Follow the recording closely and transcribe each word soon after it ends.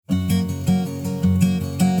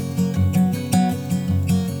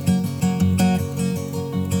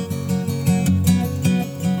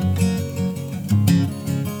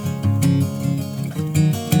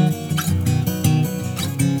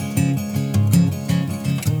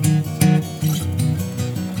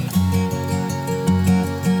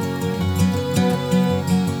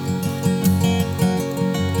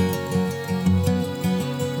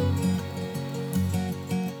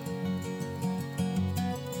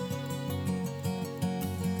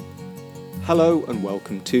Hello and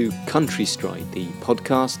welcome to Country Stride, the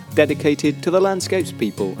podcast dedicated to the landscapes,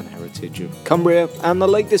 people and heritage of Cumbria and the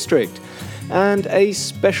Lake District, and a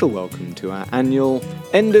special welcome to our annual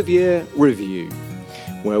end-of-year review,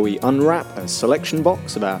 where we unwrap a selection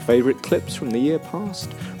box of our favourite clips from the year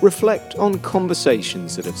past, reflect on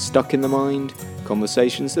conversations that have stuck in the mind,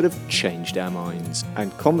 conversations that have changed our minds,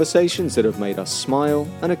 and conversations that have made us smile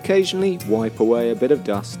and occasionally wipe away a bit of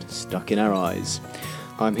dust stuck in our eyes.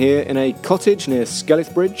 I'm here in a cottage near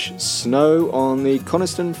Skelwith Bridge, snow on the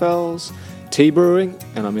Coniston Fells, tea brewing,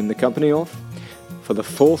 and I'm in the company of, for the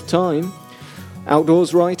fourth time,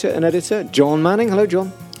 outdoors writer and editor John Manning. Hello,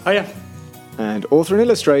 John. Hiya. And author and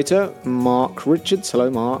illustrator Mark Richards.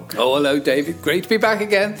 Hello, Mark. Oh, hello, David. Great to be back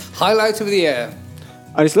again. Highlight of the year.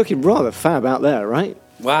 And it's looking rather fab out there, right?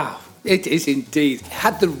 Wow, it is indeed. It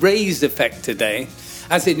had the raised effect today.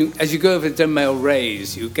 As you go over the Dunmail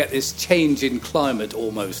Raise, you get this change in climate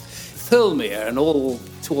almost. Thirlmere and all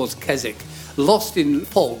towards Keswick, lost in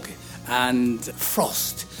fog and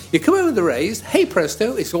frost. You come over the Raise, hey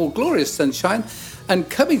presto, it's all glorious sunshine, and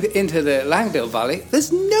coming into the Langdale Valley,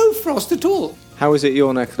 there's no frost at all. How is it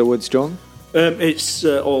your neck of the woods, John? It's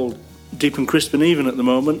all deep and crisp and even at the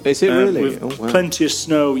moment. Is it really? With plenty of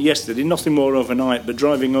snow yesterday, nothing more overnight, but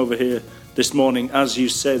driving over here this morning, as you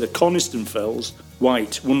say, the Coniston Fells,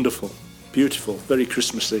 white, wonderful, beautiful, very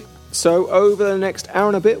Christmassy. So over the next hour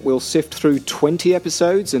and a bit, we'll sift through 20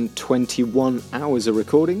 episodes and 21 hours of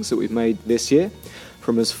recordings that we've made this year,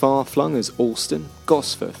 from as far-flung as Alston,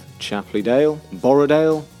 Gosforth, Chapley Dale,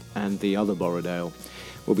 Borrowdale, and the other Borrowdale.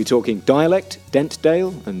 We'll be talking dialect,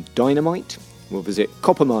 Dentdale, and dynamite. We'll visit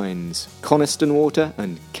copper mines, Coniston Water,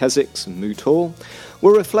 and Keswick's Moot Hall.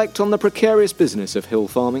 We'll reflect on the precarious business of hill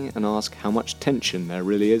farming and ask how much tension there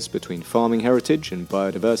really is between farming heritage and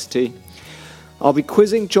biodiversity. I'll be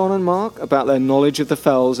quizzing John and Mark about their knowledge of the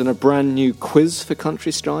fells in a brand new quiz for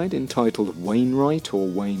Country Stride entitled Wayne Right or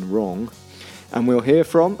Wayne Wrong. And we'll hear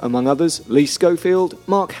from, among others, Lee Schofield,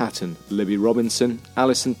 Mark Hatton, Libby Robinson,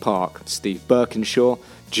 Alison Park, Steve Birkinshaw,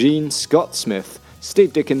 Jean Scott Smith,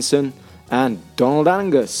 Steve Dickinson, and Donald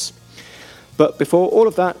Angus. But before all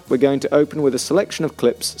of that, we're going to open with a selection of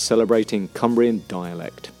clips celebrating Cumbrian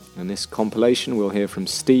dialect. In this compilation, we'll hear from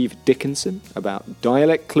Steve Dickinson about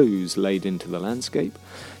dialect clues laid into the landscape.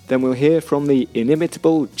 Then we'll hear from the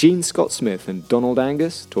inimitable Jean Scott Smith and Donald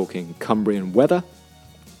Angus talking Cumbrian weather.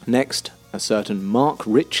 Next, a certain Mark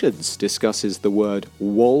Richards discusses the word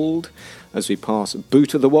wold as we pass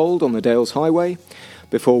Boot of the Wold on the Dales Highway,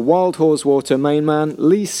 before Wild Haweswater main man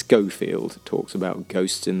Lee Schofield talks about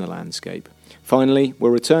ghosts in the landscape. Finally,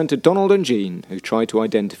 we'll return to Donald and Jean, who try to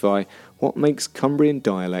identify what makes Cumbrian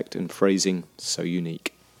dialect and phrasing so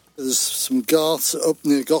unique. There's some garths up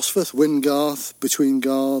near Gosforth, Wingarth, between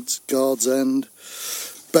Guards, Guards End,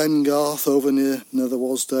 Ben Garth over near Nether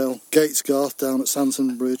Wasdale, Gates Garth down at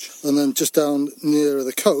Santon Bridge, and then just down near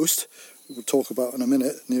the coast, we'll talk about in a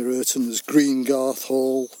minute, near Urton, there's Green Garth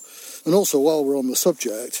Hall. And also, while we're on the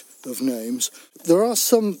subject of names, there are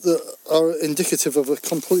some that are indicative of a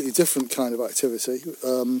completely different kind of activity.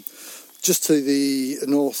 Just to the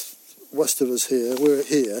northwest of us here, we're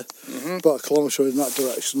here, about a kilometre in that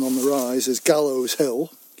direction on the rise is Gallows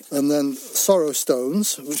Hill. And then Sorrow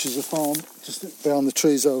Stones, which is a farm just behind the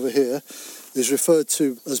trees over here, is referred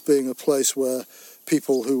to as being a place where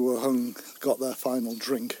people who were hung got their final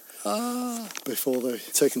drink before they're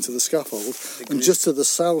taken to the scaffold. And just to the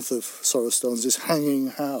south of Sorrow Stones is Hanging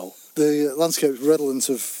How. The landscape is redolent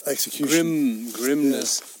of execution.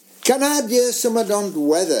 Grimness. Yeah. Can I do something on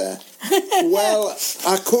weather? Well,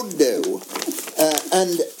 I could do.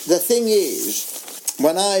 And the thing is,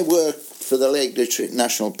 when I worked for the Lake District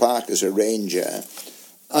National Park as a ranger,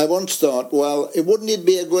 I once thought, well, wouldn't it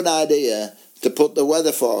be a good idea to put the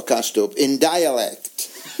weather forecast up in dialect?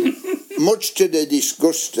 Much to the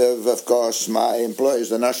disgust of course, my employers,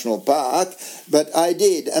 the National Park, but I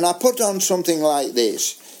did, and I put on something like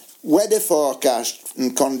this: weather forecast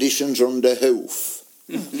and conditions under hoof.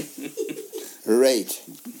 Right.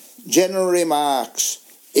 General remarks: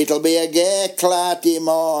 it'll be a gay clarty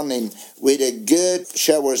morning with a good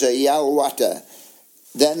showers of yell water.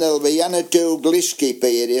 Then there'll be one or two glisky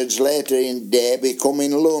periods later in day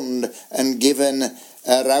becoming lund and given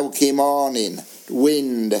a rauky morning.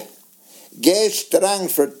 Wind. Gay strong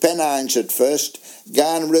for Pennines at first,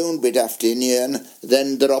 gone round bit afternoon,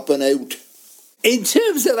 then dropping out. In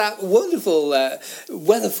terms of that wonderful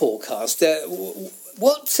weather forecast,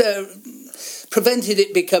 what prevented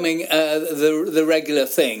it becoming the regular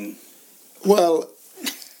thing? Well,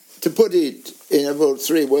 to put it in about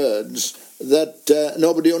 3 words, that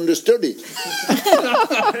nobody understood it.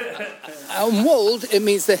 And wold, it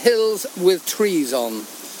means the hills with trees on.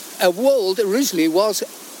 Wold originally was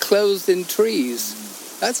clothed in trees.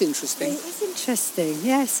 That's interesting. It is interesting,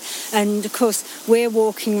 yes. And, of course, we're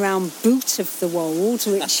walking around Boot of the Wold,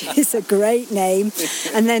 which is a great name.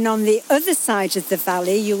 And then on the other side of the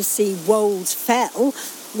valley, you'll see Wold Fell,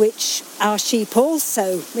 which our sheep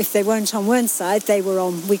also, if they weren't on one side, they were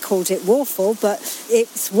on, we called it Warfall, but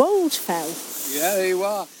it's Wold Fell. Yeah, there you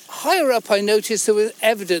are. Higher up, I noticed there was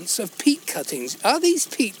evidence of peat cuttings. Are these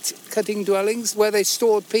peat cutting dwellings where they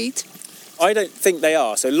stored peat? I don't think they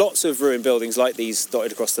are. So lots of ruined buildings like these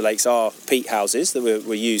dotted across the lakes are peat houses that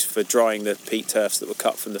were used for drying the peat turfs that were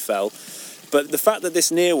cut from the fell. But the fact that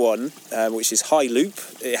this near one, which is High Loop,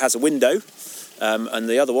 it has a window, and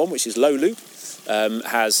the other one, which is Low Loop,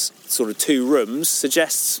 has sort of 2 rooms,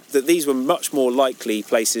 suggests that these were much more likely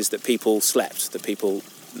places that people slept, that people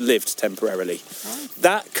lived temporarily.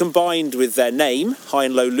 That combined with their name, High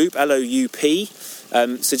and Low Loop, L-O-U-P,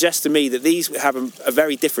 suggests to me that these have a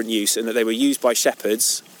very different use and that they were used by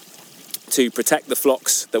shepherds to protect the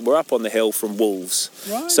flocks that were up on the hill from wolves.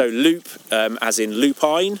 Right. So loop, as in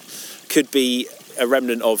lupine, could be a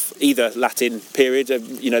remnant of either Latin period,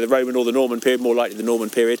 the Roman or the Norman period, more likely the Norman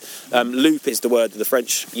period. Loop is the word that the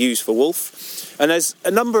French use for wolf. And there's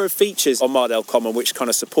a number of features on Mardale Common which kind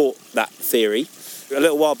of support that theory. A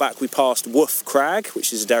little while back we passed Woof Crag,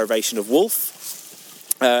 which is a derivation of wolf.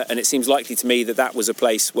 And it seems likely to me that that was a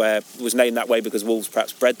place where it was named that way because wolves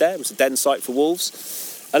perhaps bred there. It was a den site for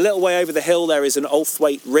wolves. A little way over the hill there is an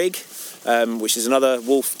Althwaite Rig, which is another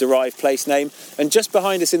wolf-derived place name. And just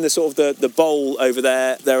behind us in the sort of the bowl over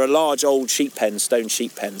there, there are large old sheep pens, stone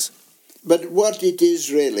sheep pens. But what it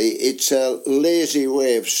is really, it's a lazy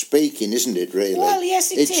way of speaking, isn't it, really? Well,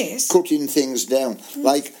 yes, it's is. Cutting things down.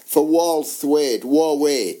 Like for Walthwaite,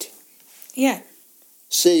 Warwaite. Yeah.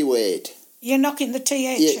 Seawaite. You're knocking the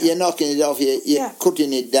TH out. You're knocking it off, you're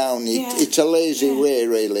cutting it down. It's a lazy way,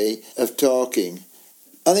 really, of talking.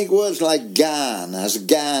 I think words like garn, as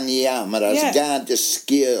garn yam, or as garn to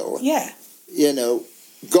skill. Yeah.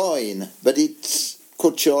 Going, but it's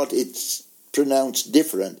cut short, it's pronounced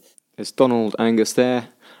different. There's Donald Angus there,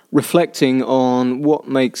 reflecting on what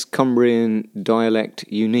makes Cumbrian dialect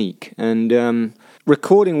unique. And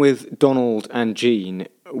recording with Donald and Jean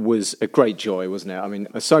was a great joy, wasn't it? I mean,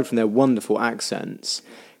 aside from their wonderful accents,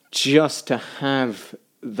 just to have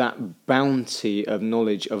that bounty of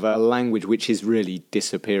knowledge of a language which is really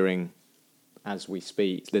disappearing as we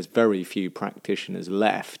speak. There's very few practitioners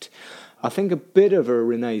left. I think a bit of a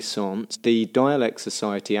renaissance. The Dialect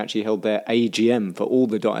Society actually held their AGM for all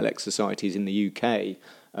the dialect societies in the UK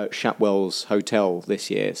at Shapwell's Hotel this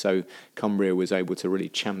year, so Cumbria was able to really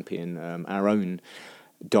champion our own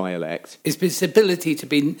dialect. It's its ability to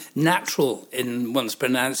be natural in one's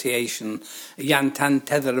pronunciation, yantan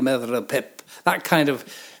tether medra pip, that kind of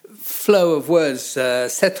flow of words,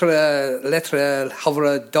 setra, letra,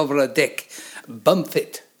 hovra, dovra, dick,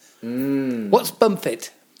 bumfit. What's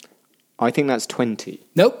bumfit? I think that's 20.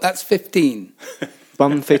 Nope, that's 15.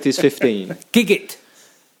 Bumfit is 15. Gigit.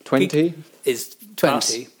 20? Gig is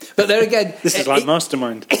 20. But there again... This is like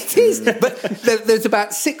Mastermind. It is, but there's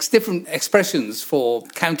about 6 different expressions for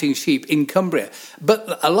counting sheep in Cumbria.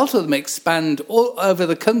 But a lot of them expand all over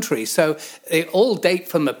the country, so they all date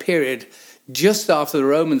from a period just after the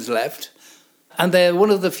Romans left. And they're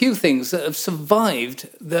one of the few things that have survived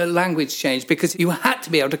the language change, because you had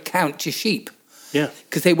to be able to count your sheep. Yeah.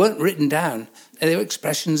 Because they weren't written down. They were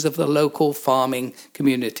expressions of the local farming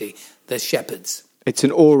community, the shepherds. It's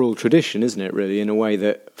an oral tradition, isn't it, really, in a way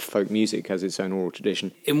that folk music has its own oral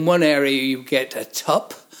tradition. In one area you get a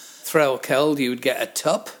tup, Threlkeld you would get a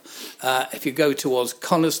tup. If you go towards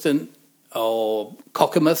Coniston or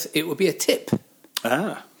Cockermouth, it would be a tip.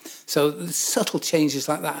 Ah. So subtle changes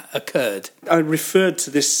like that occurred. I referred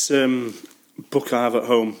to this book I have at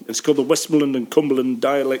home. It's called The Westmoreland and Cumberland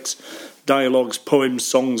Dialogues, Poems,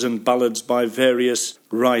 Songs and Ballads by various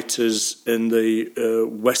writers in the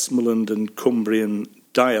Westmoreland and Cumbrian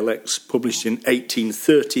dialects, published in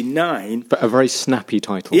 1839. But a very snappy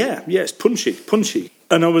title. Yeah, it's punchy.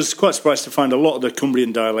 And I was quite surprised to find a lot of the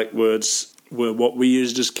Cumbrian dialect words were what we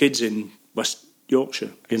used as kids in West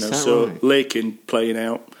Yorkshire. So right? Laking, playing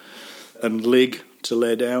out, and lig, to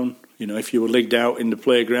lay down. If you were ligged out in the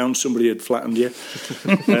playground, somebody had flattened you.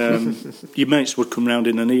 Your mates would come round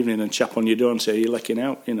in an evening and chap on your door and say, "You're lecking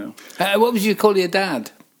out," What would you call your dad?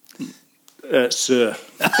 Sir.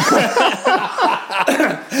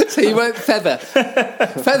 So you weren't Feather.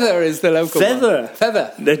 Feather is the local one.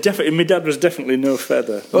 Feather. My dad was definitely no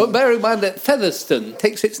Feather. Well, bear in mind that Featherstone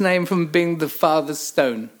takes its name from being the father's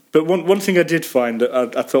stone. But one thing I did find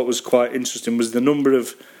that I thought was quite interesting was the number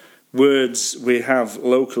of words we have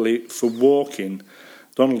locally for walking.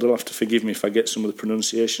 Donald will have to forgive me if I get some of the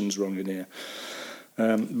pronunciations wrong in here.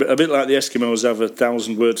 But a bit like the Eskimos have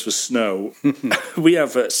 1,000 words for snow, we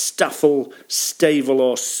have staffel, stavel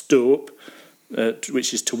or stope,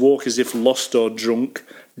 which is to walk as if lost or drunk,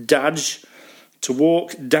 dodge, to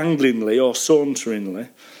walk danglingly or saunteringly,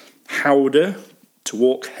 howder, to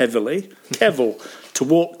walk heavily, kevel, to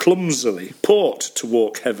walk clumsily, port, to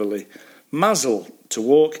walk heavily, mazel, to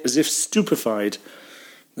walk as if stupefied.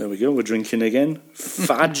 There we go, we're drinking again.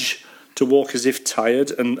 Fadge, to walk as if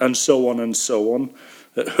tired, and so on and so on.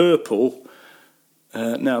 At Herpel,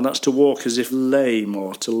 now that's to walk as if lame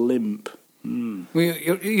or to limp. Well,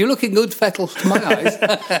 you're looking good, Fettle, to my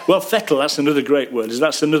eyes. Well, fettle, that's another great word.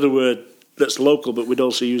 That's another word that's local, but we'd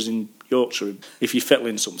also use in Yorkshire. If you're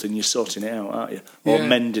fettling something, you're sorting it out, aren't you? Or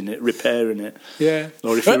mending it, repairing it. Yeah.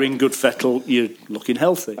 Or if you're in good fettle, you're looking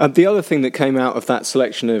healthy. The other thing that came out of that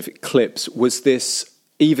selection of clips was this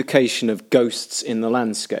evocation of ghosts in the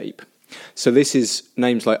landscape. So this is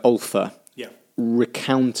names like Ulfa,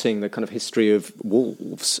 recounting the kind of history of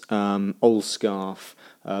wolves, Olscarf,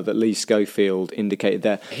 that Lee Schofield indicated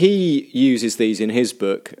there. He uses these in his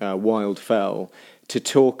book, Wild Fell, to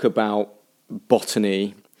talk about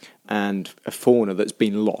botany and a fauna that's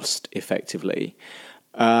been lost, effectively.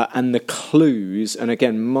 And the clues, and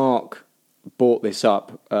again, Mark brought this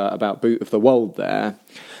up about Boot of the Wold there,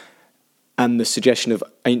 and the suggestion of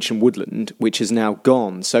ancient woodland, which is now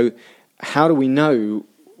gone. So how do we know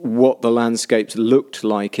what the landscapes looked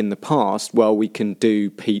like in the past? Well, we can do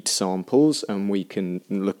peat samples and we can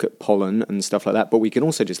look at pollen and stuff like that, but we can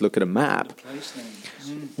also just look at a map,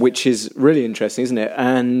 which is really interesting, isn't it?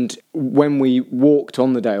 And when we walked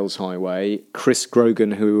on the Dales Highway, Chris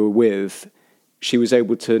Grogan, who we were with, she was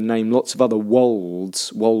able to name lots of other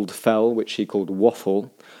wolds, Wold Fell, which she called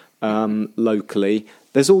Waffle, locally.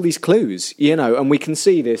 There's all these clues, and we can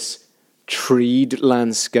see this treed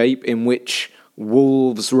landscape in which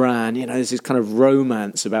wolves ran. There's this kind of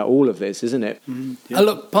romance about all of this, isn't it?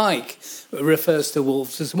 Look, Pike refers to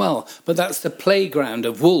wolves as well, but that's the playground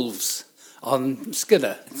of wolves on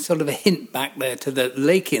Skidder. It's sort of a hint back there to the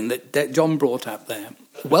lake inn that John brought up there.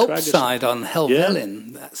 Whelpside on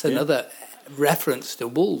Helvellyn, that's another reference to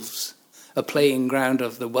wolves, a playing ground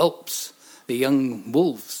of the whelps, the young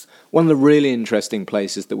wolves. One of the really interesting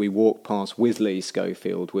places that we walked past with Lee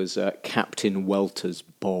Schofield was Captain Welter's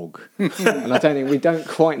Bog. And I don't think we don't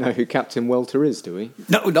quite know who Captain Welter is, do we?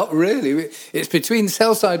 No, not really. It's between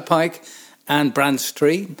Selside Pike and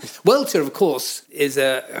Brandstree. Welter, of course, is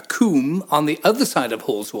a coombe on the other side of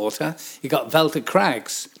Hallswater. You've got Velta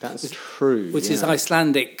Crags. That's true. Which is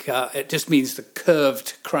Icelandic. It just means the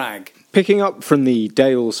curved crag. Picking up from the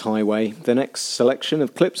Dales Highway, the next selection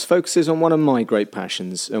of clips focuses on one of my great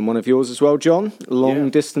passions, and one of yours as well, John,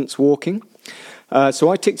 long-distance walking. So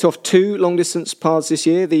I ticked off 2 long-distance paths this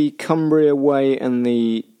year, the Cumbria Way and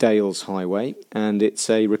the Dales Highway, and it's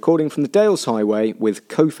a recording from the Dales Highway with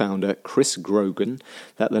co-founder Chris Grogan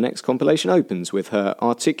that the next compilation opens with her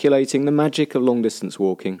articulating the magic of long-distance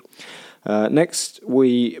walking. Next,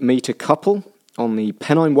 we meet a couple on the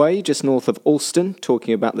Pennine Way, just north of Alston,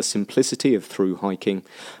 talking about the simplicity of through hiking.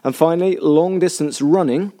 And finally, long-distance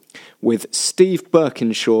running with Steve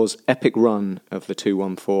Birkinshaw's epic run of the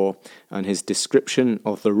 214 and his description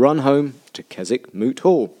of the run home to Keswick Moot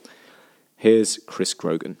Hall. Here's Chris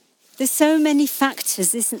Grogan. There's so many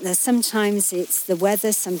factors, isn't there? Sometimes it's the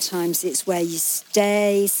weather, sometimes it's where you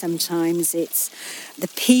stay, sometimes it's the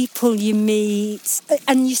people you meet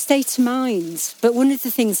and your state of mind. But one of the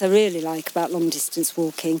things I really like about long-distance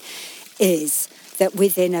walking is that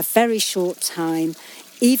within a very short time,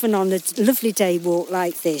 even on a lovely day walk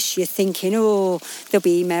like this, you're thinking, there'll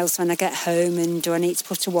be emails when I get home, and do I need to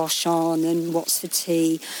put a wash on, and what's for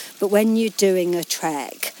tea? But when you're doing a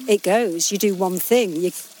trek, it goes. You do one thing.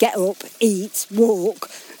 You get up, eat,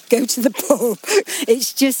 walk, go to the pub.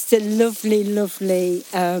 It's just a lovely, lovely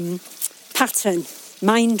pattern.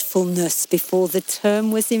 Mindfulness before the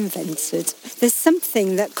term was invented. There's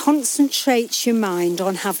something that concentrates your mind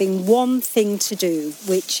on having one thing to do,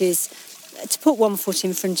 which is to put one foot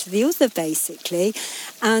in front of the other, basically,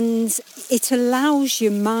 and it allows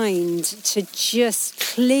your mind to just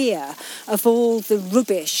clear of all the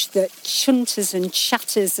rubbish that chunters and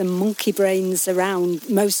chatters and monkey brains around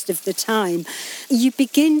most of the time. You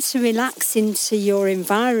begin to relax into your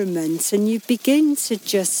environment and you begin to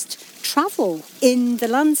just travel in the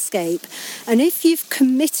landscape. And if you've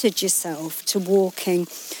committed yourself to walking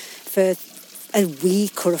for a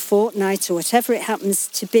week or a fortnight or whatever it happens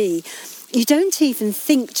to be, you don't even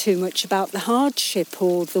think too much about the hardship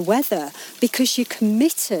or the weather because you're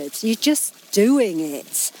committed. You're just doing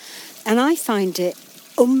it. And I find it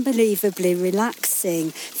unbelievably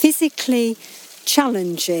relaxing, physically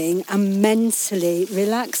challenging and mentally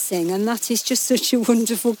relaxing. And that is just such a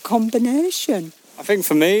wonderful combination. I think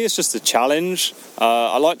for me, it's just a challenge.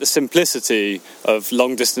 I like the simplicity of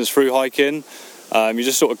long-distance through hiking. You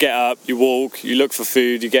just sort of get up, you walk, you look for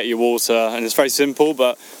food, you get your water, and it's very simple.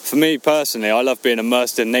 But for me personally, I love being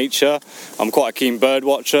immersed in nature. I'm quite a keen bird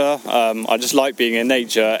watcher. I just like being in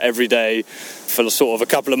nature every day for sort of a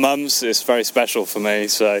couple of months. It's very special for me.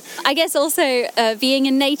 So I guess also being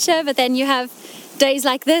in nature, but then you have days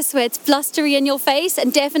like this where it's blustery in your face,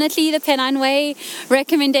 and definitely the Pennine Way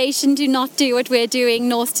recommendation: do not do what we're doing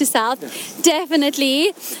north to south.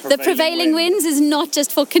 Definitely the prevailing winds is not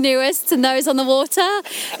just for canoeists and those on the water.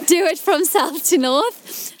 Do it from south to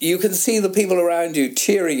north. You can see the people around you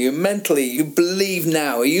cheering you mentally. You believe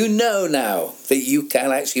now, you know now that you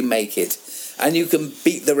can actually make it. And you can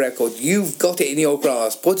beat the record. You've got it in your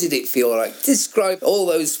grasp. What did it feel like? Describe all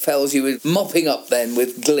those fells you were mopping up then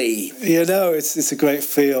with glee. Yeah, no, it's a great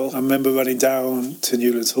feel. I remember running down to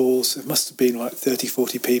Newlands Halls. It must have been like 30,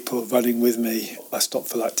 40 people running with me. I stopped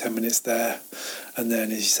for like 10 minutes there. And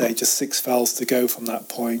then, as you say, just 6 fells to go from that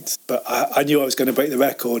point. But I knew I was going to break the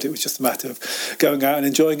record. It was just a matter of going out and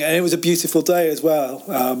enjoying it. And it was a beautiful day as well.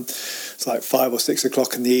 It's like 5 or 6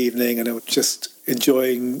 o'clock in the evening, and I was just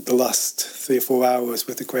enjoying the last 3 or 4 hours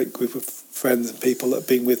with a great group of friends and people that have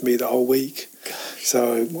been with me the whole week.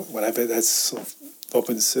 So whatever, there's sort of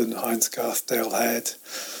Robinson, Hinesgarth, Dalehead,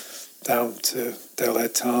 down to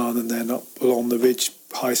Dalehead Tarn, and then up along the ridge,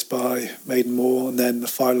 High Spy, Maiden Moor, and then the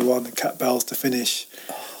final one, Cat Bells to finish.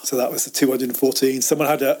 So that was the 214. Someone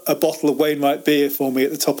had a bottle of Wainwright beer for me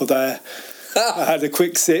at the top of there. I had a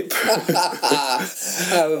quick sip.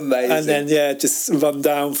 How amazing. And then, just run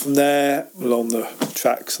down from there along the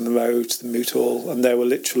tracks and the roads, the Moot Hall, and there were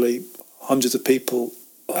literally hundreds of people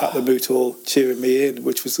at the Moot Hall cheering me in,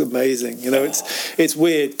 which was amazing. You know, it's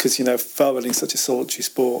weird because, fell running is such a solitary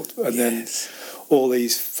sport, and then all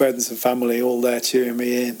these friends and family all there cheering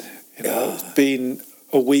me in. It's been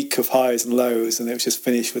a week of highs and lows, and it was just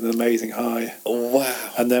finished with an amazing high.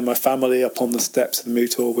 Wow. And then my family up on the steps of the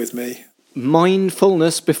Moot Hall with me.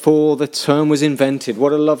 Mindfulness before the term was invented.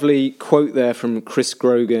 What a lovely quote there from Chris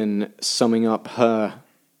Grogan summing up her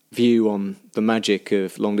view on the magic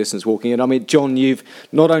of long-distance walking. And I mean, John, you've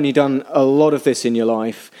not only done a lot of this in your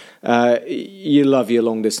life, you love your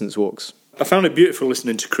long-distance walks. I found it beautiful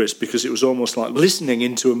listening to Chris because it was almost like listening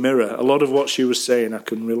into a mirror. A lot of what she was saying I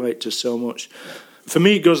can relate to so much. For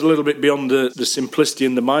me, it goes a little bit beyond the simplicity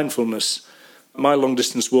and the mindfulness. My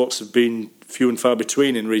long-distance walks have been few and far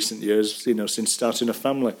between in recent years, since starting a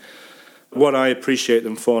family. What I appreciate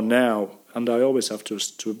them for now, and I always have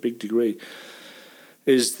to a big degree,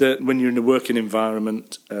 is that when you're in a working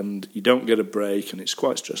environment and you don't get a break and it's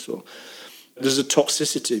quite stressful, there's a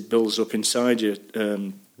toxicity builds up inside you,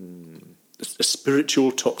 a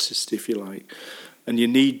spiritual toxicity, if you like, and you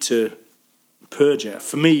need to purge it.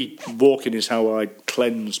 For me, walking is how I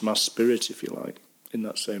cleanse my spirit, if you like, in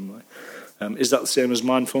that same way. Is that the same as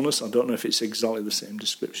mindfulness? I don't know if it's exactly the same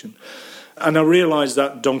description. And I realised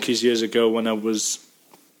that donkeys years ago when I was,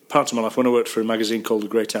 part of my life, when I worked for a magazine called The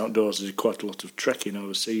Great Outdoors, I did quite a lot of trekking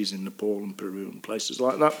overseas in Nepal and Peru and places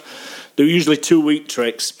like that. They were usually 2-week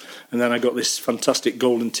treks, and then I got this fantastic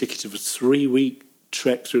golden ticket of a 3-week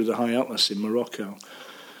trek through the High Atlas in Morocco.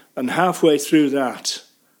 And halfway through that,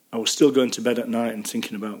 I was still going to bed at night and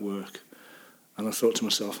thinking about work. And I thought to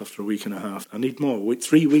myself after a week and a half, I need more.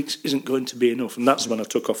 3 weeks isn't going to be enough. And that's when I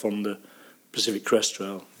took off on the Pacific Crest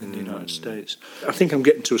Trail in the United States. I think I'm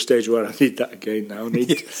getting to a stage where I need that again now.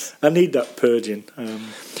 I need that purging.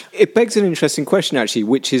 It begs an interesting question, actually,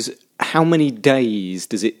 which is how many days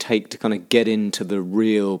does it take to kind of get into the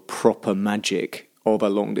real proper magic of a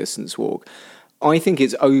long-distance walk? I think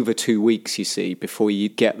it's over 2 weeks, you see, before you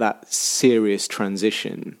get that serious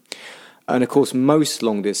transition. And of course, most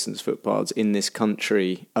long-distance footpaths in this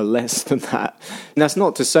country are less than that. And that's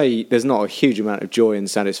not to say there's not a huge amount of joy and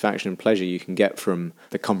satisfaction and pleasure you can get from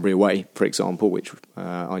the Cumbria Way, for example, which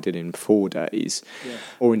I did in 4 days,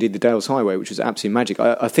 or indeed the Dales Highway, which was absolute magic.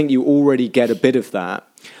 I think you already get a bit of that,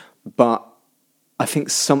 but I think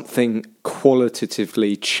something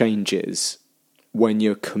qualitatively changes when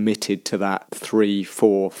you're committed to that 3,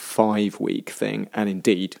 4, 5 week thing. And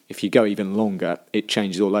indeed, if you go even longer, it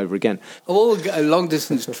changes all over again. All the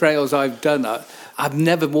long-distance trails I've done, I've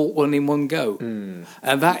never walked one in one go. And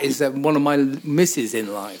that is one of my misses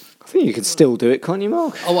in life. I think you can still do it, can't you,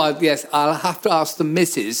 Mark? Oh, yes, I'll have to ask the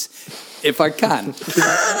missus if I can.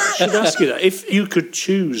 I should ask you that. If you could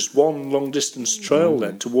choose one long-distance trail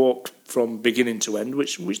then to walk from beginning to end,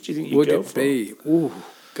 which do you think you'd go for? Would it be? Oh,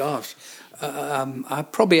 gosh.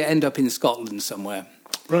 I'd probably end up in Scotland somewhere.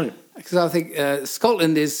 Right. Because I think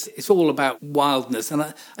Scotland it's all about wildness,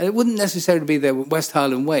 and it wouldn't necessarily be the West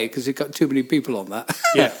Highland Way because you've got too many people on that.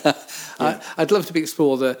 Yeah. I'd love to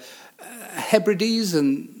explore the Hebrides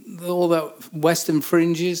and all the western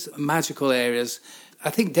fringes, magical areas. I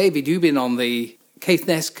think, David, you've been on the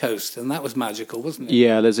Caithness coast, and that was magical, wasn't it?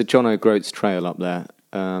 Yeah, there's a John O'Groats trail up there,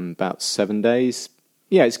 about 7 days.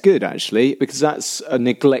 Yeah, it's good, actually, because that's a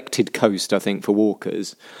neglected coast, I think, for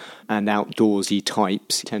walkers. And outdoorsy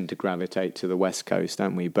types tend to gravitate to the west coast,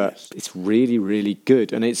 don't we? But it's really, really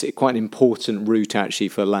good. And it's quite an important route, actually,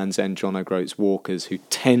 for Land's End John O'Groats walkers who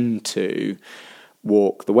tend to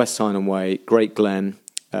walk the West Highland Way, Great Glen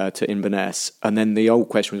to Inverness. And then the old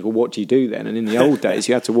question was, well, what do you do then? And in the old days,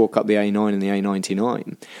 you had to walk up the A9 and the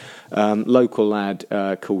A99. Local lad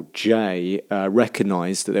called Jay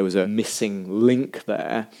recognised that there was a missing link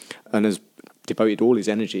there and has devoted all his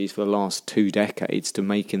energies for the last 2 decades to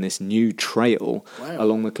making this new trail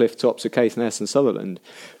along the cliff tops of Caithness and Sutherland.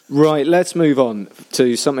 Right, let's move on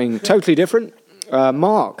to something totally different.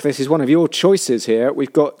 Mark, this is one of your choices here.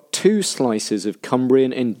 We've got 2 slices of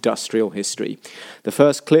Cumbrian industrial history. The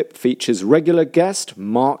first clip features regular guest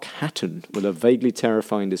Mark Hatton with a vaguely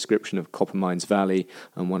terrifying description of Coppermines Valley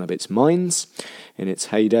and one of its mines in its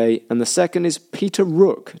heyday. And the second is Peter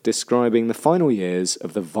Rook describing the final years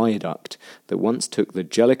of the viaduct that once took the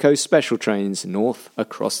Jellicoe special trains north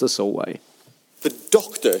across the Solway. The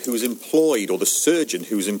doctor who was employed, or the surgeon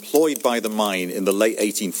who was employed by the mine in the late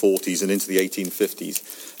 1840s and into the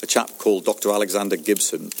 1850s, a chap called Dr. Alexander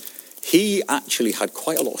Gibson, he actually had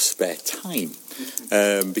quite a lot of spare time.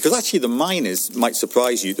 Because actually the miners, might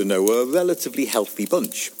surprise you to know, were a relatively healthy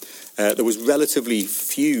bunch. There was relatively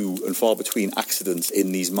few and far between accidents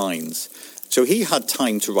in these mines. So he had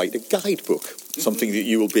time to write a guidebook, something that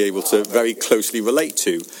you will be able to very closely relate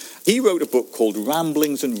to. He wrote a book called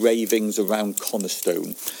Ramblings and Ravings Around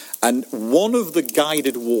Coniston. And one of the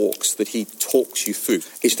guided walks that he talks you through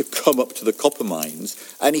is to come up to the copper mines,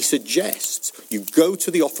 and he suggests you go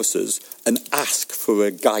to the officers and ask for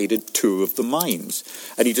a guided tour of the mines.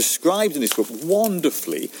 And he describes in this book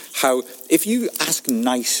wonderfully how if you ask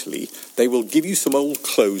nicely, they will give you some old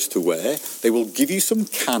clothes to wear, they will give you some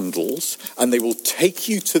candles, and they will take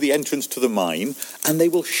you to the entrance to the mine, and they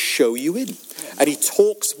will show you in. And he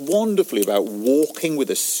talks wonderfully about walking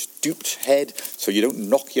with a stooped head so you don't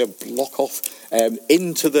knock your block off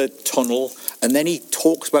into the tunnel. And then he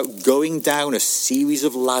talks about going down a series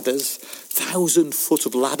of ladders, 1,000 foot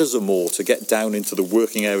of ladders or more to get down into the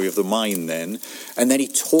working area of the mine then. And then he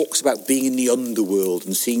talks about being in the underworld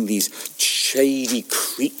and seeing these shady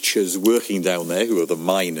creatures working down there who are the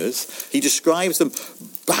miners. He describes them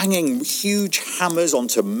banging huge hammers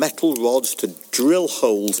onto metal rods to drill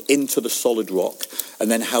holes into the solid rock, and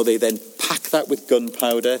then how they then pack that with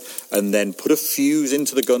gunpowder and then put a fuse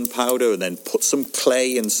into the gunpowder and then put some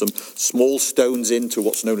clay and some small stones into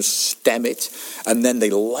what's known as stemmet, and then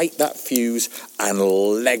they light that fuse and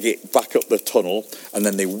leg it back up the tunnel, and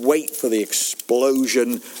then they wait for the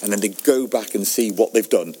explosion, and then they go back and see what they've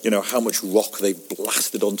done, you know, how much rock they've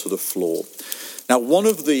blasted onto the floor. Now, one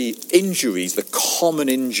of the injuries, the common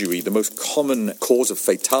injury, the most common cause of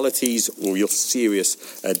fatalities or real serious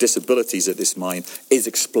disabilities at this mine is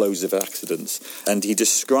explosive accidents. And he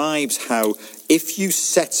describes how if you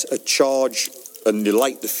set a charge and you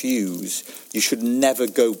light the fuse, you should never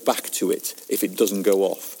go back to it if it doesn't go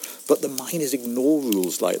off. But the miners ignore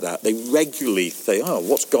rules like that. They regularly say, oh,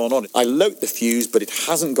 what's gone on? I lit the fuse, but it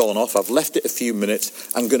hasn't gone off. I've left it a few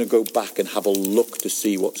minutes. I'm going to go back and have a look to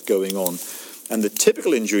see what's going on. And the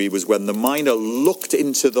typical injury was when the miner looked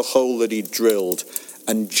into the hole that he drilled,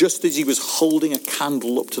 and just as he was holding a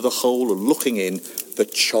candle up to the hole and looking in, the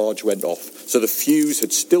charge went off. So the fuse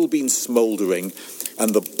had still been smouldering,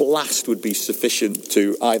 and the blast would be sufficient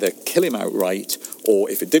to either kill him outright, or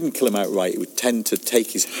if it didn't kill him outright, it would tend to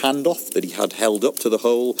take his hand off that he had held up to the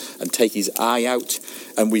hole and take his eye out.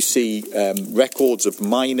 And we see records of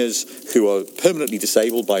miners who are permanently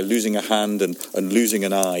disabled by losing a hand and losing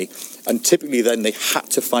an eye. And typically then they had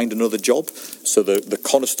to find another job. So the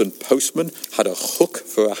Coniston postman had a hook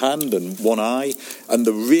for a hand and one eye. And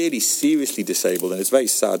the really seriously disabled, and it's very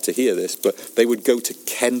sad to hear this, but they would go to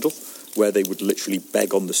Kendal, where they would literally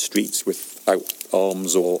beg on the streets without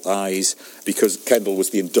arms or eyes, because Kendal was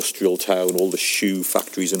the industrial town, all the shoe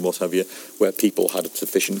factories and what have you, where people had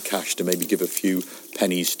sufficient cash to maybe give a few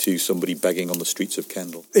pennies to somebody begging on the streets of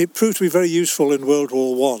Kendal. It proved to be very useful in World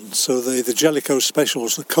War One. So the Jellicoe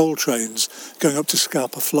Specials, the coal trains going up to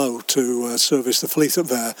Scapa Flow to service the fleet up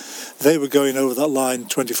there, they were going over that line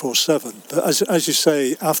 24/7. But as you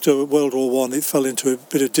say, after World War One, it fell into a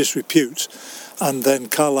bit of disrepute. And then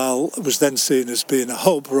Carlisle was then seen as being a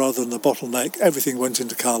hub rather than a bottleneck. Everything went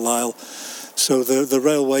into Carlisle. So the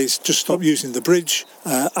railways just stopped using the bridge.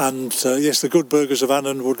 Yes, the good burghers of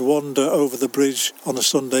Annan would wander over the bridge on a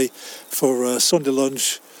Sunday for Sunday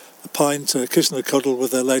lunch, a pint, a kiss and a cuddle with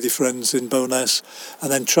their lady friends in Bowness,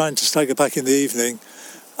 and then trying to stagger back in the evening.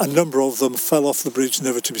 A number of them fell off the bridge,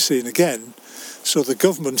 never to be seen again. So the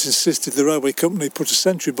government insisted the railway company put a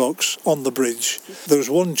sentry box on the bridge. There was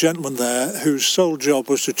one gentleman there whose sole job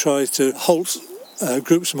was to try to halt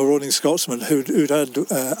groups of marauding Scotsmen who'd had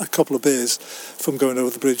a couple of beers from going over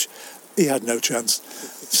the bridge. He had no chance.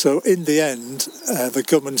 So in the end, the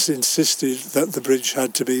government insisted that the bridge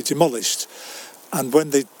had to be demolished. And when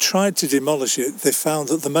they tried to demolish it, they found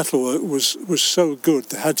that the metalwork was so good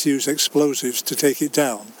they had to use explosives to take it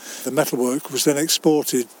down. The metalwork was then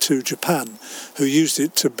exported to Japan, who used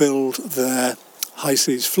it to build their high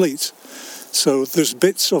seas fleet. So there's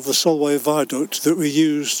bits of the Solway Viaduct that were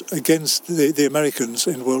used against the Americans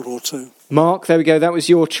in World War II. Mark, there we go. That was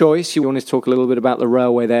your choice. You wanted to talk a little bit about the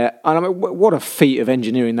railway there. And I mean, what a feat of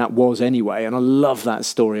engineering that was anyway. And I love that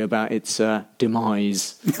story about its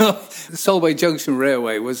demise. The Solway Junction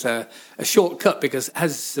Railway was a shortcut because,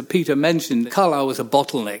 as Peter mentioned, Carlisle was a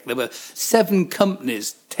bottleneck. There were 7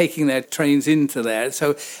 companies taking their trains into there.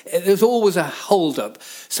 So there was always a hold-up.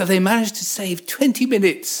 So they managed to save 20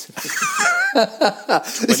 minutes.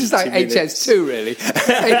 This is like HS2, really.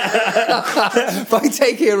 By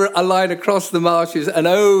taking a line across the marshes and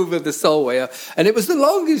over the Solway. And it was the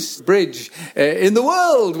longest bridge in the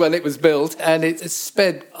world when it was built. And it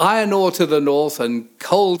sped iron ore to the north and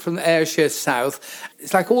coal from Ayrshire south.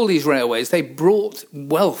 It's like all these railways, they brought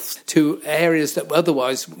wealth to areas that were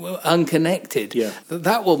otherwise were unconnected. Yeah.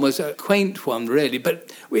 That one was a quaint one, really.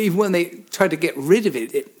 But even when they tried to get rid of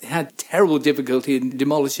it, it had terrible difficulty in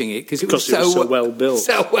demolishing it because it was so well built.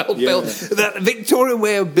 So well built. That Victorian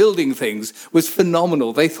way of building things was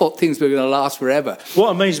phenomenal. They thought things were going to last forever. What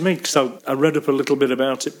amazed me, because I read up a little bit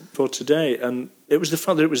about it for today, and it was the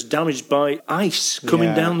fact that it was damaged by ice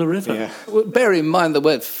coming down the river. Yeah. Well, bear in mind the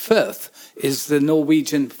word Firth is the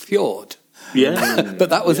Norwegian fjord. Yeah. But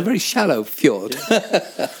that was a very shallow fjord.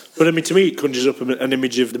 Yeah. But I mean, to me, it conjures up an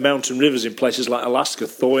image of the mountain rivers in places like Alaska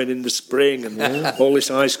thawing in the spring and all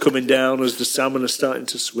this ice coming down as the salmon are starting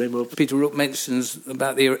to swim up. Peter Rook mentions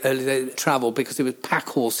about the early day travel because it was pack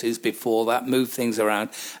horses before that, moved things around.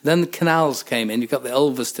 Then the canals came in. You've got the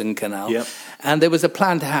Ulverston Canal. Yep. And there was a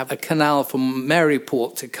plan to have a canal from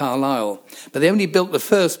Maryport to Carlisle. But they only built the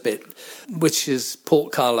first bit, which is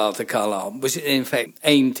Port Carlisle to Carlisle, which in fact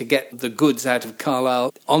aimed to get the goods out of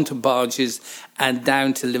Carlisle onto barges and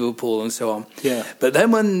down to Liverpool and so on. Yeah. But then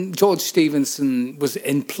when George Stephenson was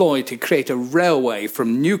employed to create a railway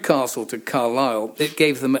from Newcastle to Carlisle, it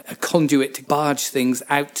gave them a conduit to barge things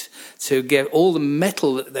out to get all the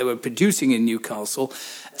metal that they were producing in Newcastle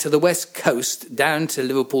to the west coast, down to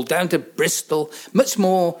Liverpool, down to Bristol, much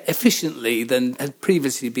more efficiently than had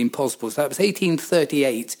previously been possible. So that was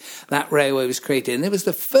 1838, that railway was created. And it was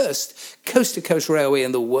the first coast-to-coast railway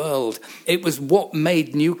in the world. It was what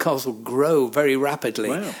made Newcastle grow very rapidly.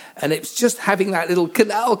 Wow. And it's just having that little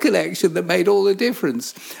canal connection that made all the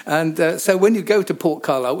difference. And so when you go to Port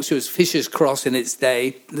Carlisle, which was Fisher's Cross in its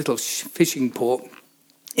day, little fishing port,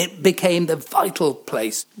 it became the vital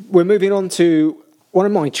place. We're moving on to one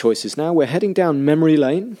of my choices now. We're heading down memory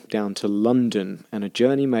lane, down to London, and a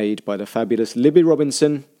journey made by the fabulous Libby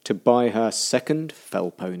Robinson to buy her second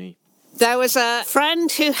fell pony. There was a friend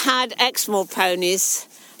who had Exmoor ponies.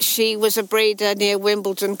 She was a breeder near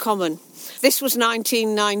Wimbledon Common. This was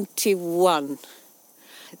 1991.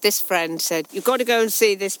 This friend said, "You've got to go and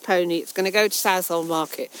see this pony. It's going to go to Southall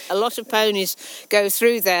Market." A lot of ponies go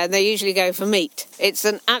through there and they usually go for meat. It's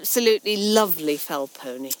an absolutely lovely fell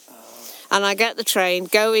pony. And I get the train,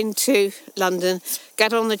 go into London,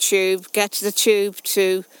 get on the tube, get the tube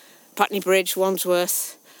to Putney Bridge,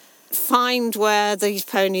 Wandsworth, find where these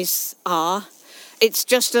ponies are. It's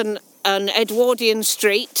just an Edwardian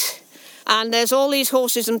street, and there's all these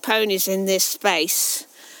horses and ponies in this space,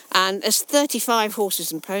 and there's 35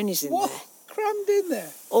 horses and ponies in there. Crammed in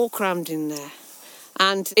there? All crammed in there.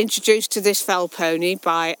 and introduced to this fell pony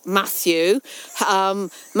by Matthew.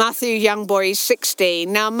 Matthew, young boy, is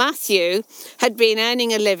 16. Now, Matthew had been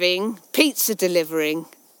earning a living pizza delivering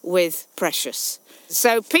with Precious.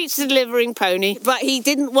 So, pizza delivering pony, but he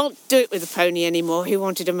didn't want to do it with a pony anymore. He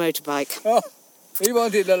wanted a motorbike. Oh, he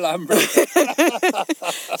wanted a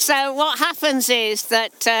Lamborghini. So, what happens is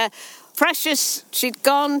that Precious, she'd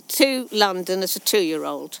gone to London as a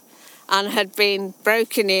 2-year-old and had been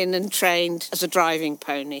broken in and trained as a driving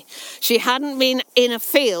pony. She hadn't been in a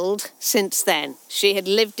field since then. She had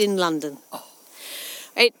lived in London. Oh.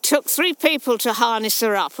 It took 3 people to harness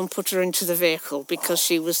her up and put her into the vehicle because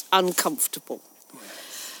she was uncomfortable.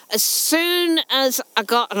 As soon as I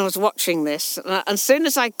was watching this, as soon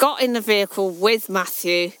as I got in the vehicle with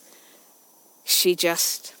Matthew, she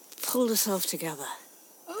just pulled herself together.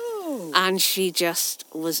 And she just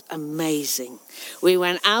was amazing. We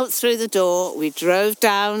went out through the door, we drove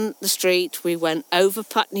down the street, we went over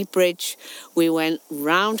Putney Bridge, we went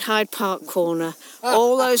round Hyde Park Corner,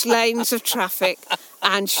 all those lanes of traffic,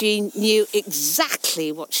 and she knew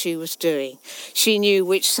exactly what she was doing. She knew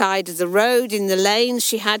which side of the road in the lanes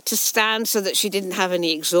she had to stand so that she didn't have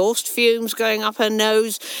any exhaust fumes going up her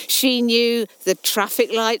nose. She knew the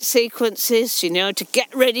traffic light sequences. She knew how to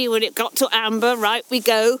get ready when it got to amber, right we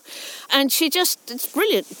go. And it's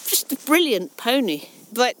brilliant, just a brilliant pony.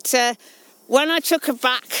 But when I took her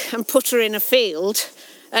back and put her in a field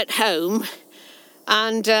at home,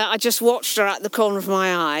 and I just watched her at the corner of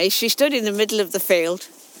my eye, she stood in the middle of the field,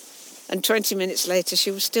 and 20 minutes later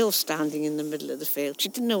she was still standing in the middle of the field. She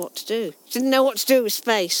didn't know what to do. She didn't know what to do with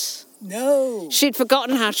space. No. She'd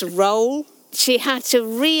forgotten how to roll. She had to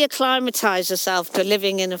reacclimatise herself to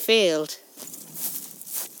living in a field.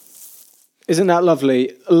 Isn't that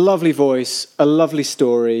lovely? A lovely voice, a lovely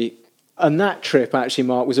story. And that trip, actually,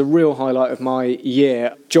 Mark, was a real highlight of my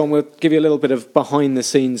year. John, we'll give you a little bit of behind the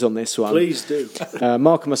scenes on this one. Please do.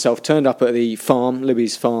 Mark and myself turned up at the farm,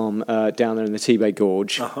 Libby's farm, down there in the Tebay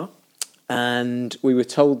Gorge. Uh-huh. And we were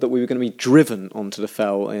told that we were going to be driven onto the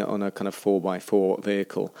fell on a kind of 4x4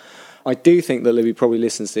 vehicle. I do think that Libby probably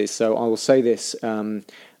listens to this, so I will say this in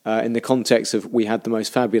the context of we had the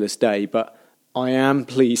most fabulous day, but I am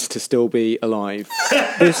pleased to still be alive.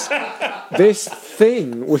 This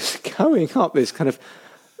thing was going up this kind of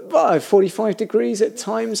 45 degrees at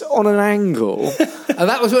times on an angle. And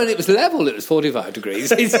that was when it was level, it was 45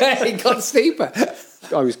 degrees. It got steeper.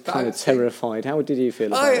 I was kind of terrified. How did you feel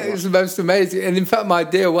about it? It was the most amazing. And in fact, my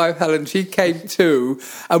dear wife, Helen, she came too,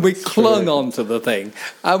 and we clung onto the thing,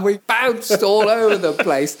 and we bounced all over the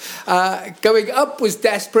place. Going up was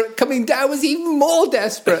desperate, coming down was even more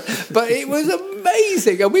desperate, but it was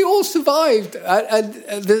amazing, and we all survived. And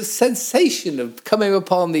the sensation of coming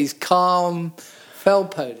upon these calm fell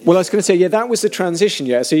ponies. Well, I was going to say, that was the transition,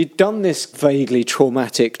 So you'd done this vaguely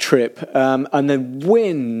traumatic trip, and then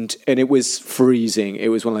wind, and it was freezing. It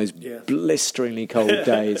was one of those blisteringly cold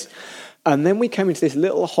days. And then we came into this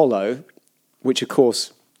little hollow, which, of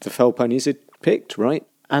course, the fell ponies had picked, right?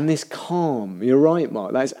 And this calm. You're right,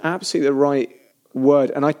 Mark. That is absolutely the right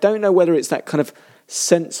word. And I don't know whether it's that kind of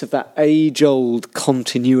sense of that age-old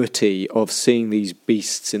continuity of seeing these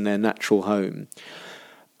beasts in their natural home,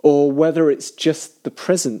 or whether it's just the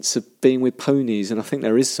presence of being with ponies, and I think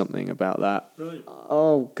there is something about that. Right.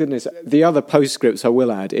 Oh, goodness. The other postscripts I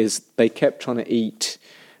will add is they kept trying to eat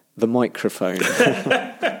the microphone.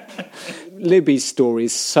 Libby's story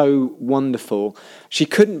is so wonderful. She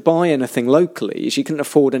couldn't buy anything locally. She couldn't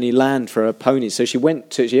afford any land for her ponies, so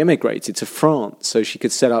she emigrated to France so she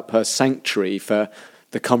could set up her sanctuary for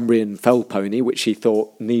the Cumbrian fell pony, which she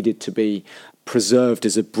thought needed to be preserved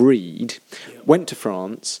as a breed. Went to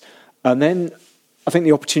France, and then I think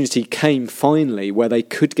the opportunity came finally where they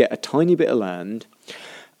could get a tiny bit of land,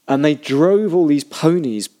 and they drove all these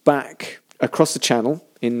ponies back across the channel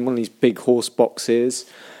in one of these big horse boxes,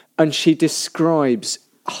 and she describes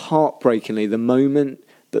heartbreakingly the moment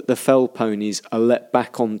that the fell ponies are let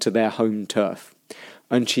back onto their home turf,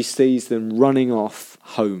 and she sees them running off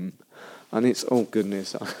home. And it's, oh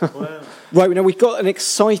goodness. Wow. Right, now we've got an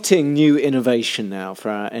exciting new innovation now for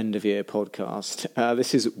our end-of-year podcast.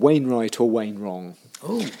 This is Wayne Right or Wayne Wrong.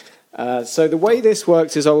 Oh. So the way this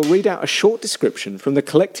works is I will read out a short description from the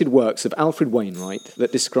collected works of Alfred Wainwright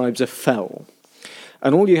that describes a fell.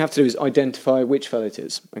 And all you have to do is identify which fell it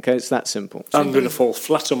is. Okay, it's that simple. I'm going to fall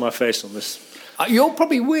flat on my face on this. You'll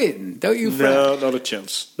probably win, don't you, Fred? No, not a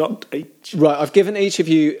chance. Not each. Right, I've given each of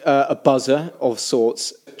you a buzzer of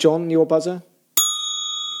sorts. John, your buzzer?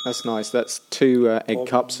 That's nice. That's 2 egg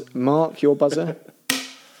cups. Mark, your buzzer?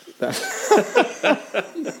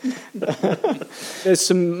 There's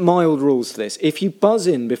some mild rules to this. If you buzz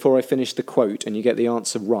in before I finish the quote and you get the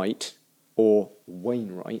answer right, or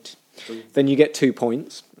Wainwright, then you get 2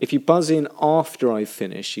 points. If you buzz in after I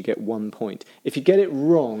finish, you get 1 point. If you get it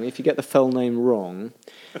wrong, if you get the fell name wrong,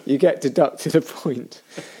 you get deducted a point.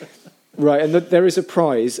 Right, and there is a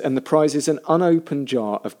prize, and the prize is an unopened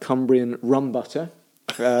jar of Cumbrian rum butter.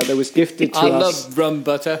 That was gifted to us. I love rum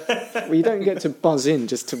butter. Well, you don't get to buzz in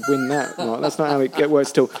just to win that, Mark. That's not how it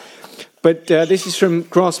works at all. But this is from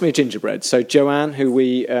Grasmere Gingerbread. So Joanne, who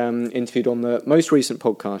we interviewed on the most recent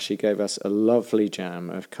podcast, she gave us a lovely jam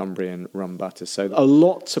of Cumbrian rum butter. So a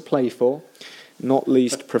lot to play for, not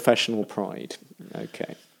least professional pride.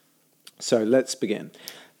 Okay, so let's begin.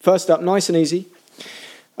 First up, nice and easy.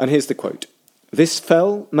 And here's the quote. This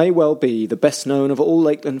fell may well be the best known of all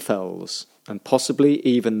Lakeland fells, and possibly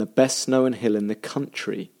even the best known hill in the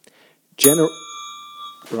country.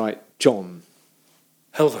 Right, John.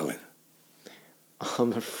 Helvellyn.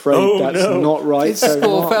 I'm afraid that's not right. It's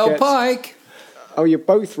Sporfell Pike. Oh, you're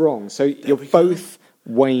both wrong. So you're both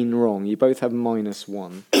Wayne wrong. You both have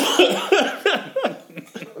 -1.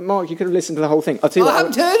 Mark, you could have listened to the whole thing. I'll tell you what, I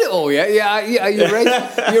haven't heard it all yet. Yeah,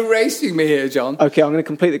 you're racing me here, John. Okay, I'm going to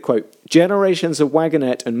complete the quote. Generations of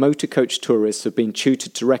wagonette and motor coach tourists have been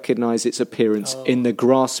tutored to recognise its appearance in the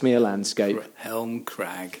Grasmere landscape. Helm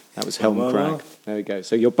Crag. That was Helm Crag. There we go.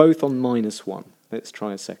 So you're both on -1. Let's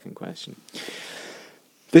try a second question.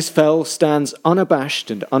 This fell stands unabashed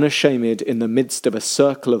and unashamed in the midst of a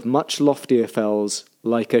circle of much loftier fells,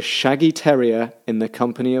 like a shaggy terrier in the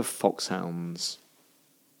company of foxhounds.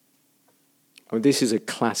 Oh, this is a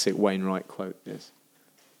classic Wainwright quote, this.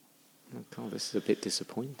 Oh, God, this is a bit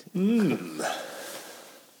disappointing.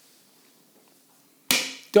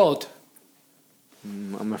 Dodd.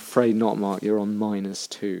 I'm afraid not, Mark. You're on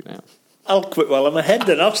 -2 now. I'll quit while I'm ahead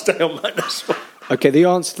then. I'll stay on -1. Okay, the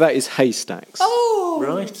answer to that is haystacks. Oh!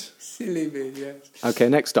 Right. Silly me, yes. Okay,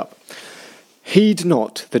 next up. Heed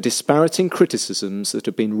not the disparating criticisms that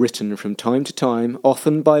have been written from time to time,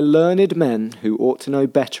 often by learned men who ought to know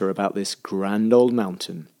better about this grand old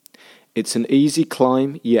mountain. It's an easy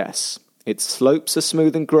climb, yes. Its slopes are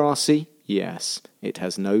smooth and grassy, yes. It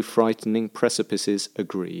has no frightening precipices,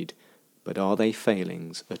 agreed. But are they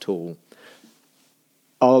failings at all?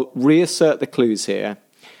 I'll reassert the clues here.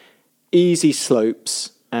 Easy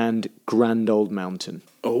slopes and grand old mountain.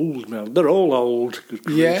 Old mountain. They're all old. Good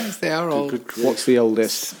grief. Yes, they are old. What's the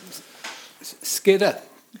oldest? Skidder.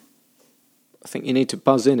 I think you need to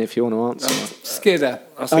buzz in if you want to answer. Skidder.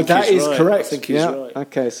 I think that he's is right. correct. I think he's right.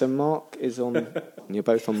 Okay, so Mark is on... and you're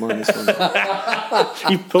both on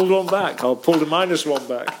 -1. You pulled one back. I'll pull the -1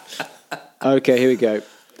 back. Okay, here we go.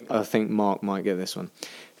 I think Mark might get this one.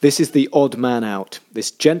 This is the odd man out.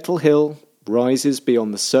 This gentle hill rises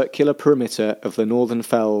beyond the circular perimeter of the northern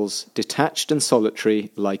fells, detached and solitary,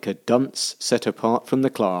 like a dunce set apart from the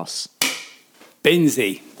class.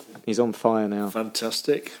 Binsey. He's on fire now.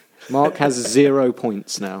 Fantastic. Mark has 0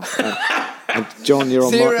 points now. And John, you're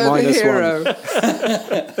on -1.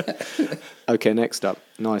 Okay, next up.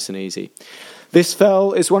 Nice and easy. This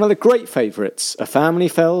fell is one of the great favourites, a family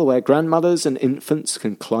fell where grandmothers and infants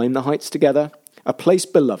can climb the heights together, a place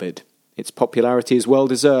beloved. Its popularity is well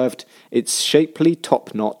deserved. Its shapely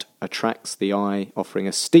top knot attracts the eye, offering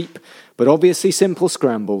a steep but obviously simple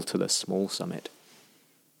scramble to the small summit.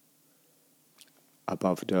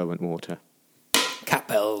 Above Derwentwater.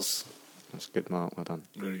 Capels. That's good, Mark. Well done.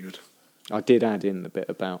 Very good. I did add in the bit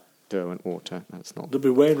about Derwentwater. That's not... There'll be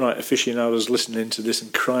Wainwright aficionados listening to this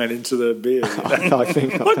and crying into their beer. You know? I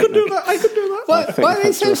think I could do that. I could do that. Why are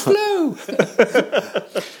they so slow?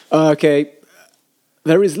 Okay.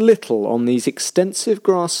 There is little on these extensive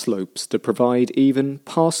grass slopes to provide even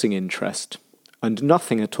passing interest, and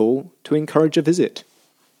nothing at all to encourage a visit.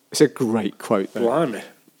 It's a great quote, though. Blimey.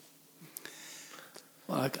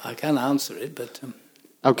 Well, I can answer it, but...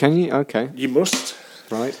 Oh, can you? Okay. You must.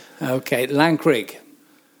 Right. Okay, Lancrig.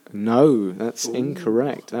 No, that's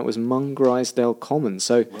incorrect. That was Mungrisdale Common.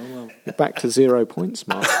 So you're back to 0 points,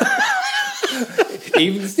 Mark.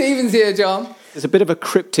 Even Stevens here, John. There's a bit of a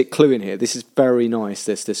cryptic clue in here. This is very nice,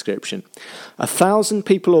 this description. 1,000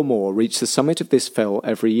 people or more reach the summit of this fell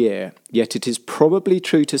every year, yet it is probably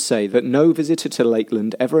true to say that no visitor to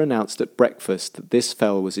Lakeland ever announced at breakfast that this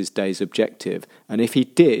fell was his day's objective, and if he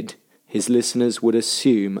did, his listeners would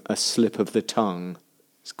assume a slip of the tongue.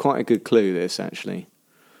 It's quite a good clue, this, actually.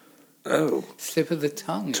 Oh. Slip of the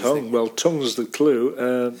tongue. Tongue. Well, tongue's the clue.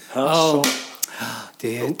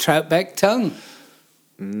 Dear. Troutbeck tongue.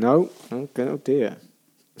 No. Oh dear.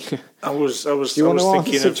 I was Do you want to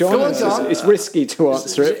thinking answer, of... John? It's risky to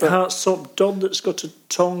answer Is it. it But... Hartsop Don that's got a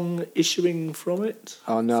tongue issuing from it?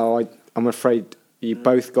 Oh, no, I'm afraid you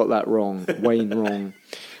both got that wrong. Wayne wrong.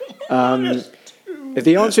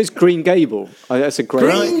 The answer is Green Gable. That's a great...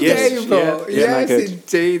 Green Gable, yes,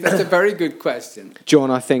 indeed. That's a very good question. John,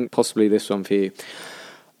 I think possibly this one for you.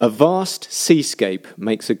 A vast seascape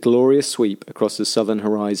makes a glorious sweep across the southern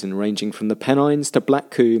horizon, ranging from the Pennines to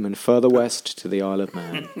Blackcomb and further west to the Isle of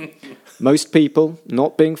Man. Most people,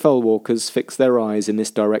 not being fell walkers, fix their eyes in this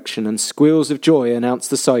direction, and squeals of joy announce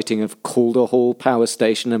the sighting of Calder Hall Power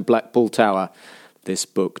Station and Blackpool Tower. This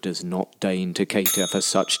book does not deign to cater for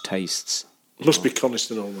such tastes. Must be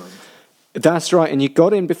Coniston Old Man. That's right, and you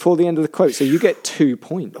got in before the end of the quote, so you get 2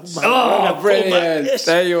 points. Oh, brilliant. Yes.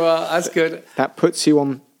 There you are. That's good. That puts you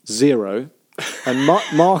on 0, and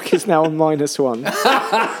Mark is now on -1.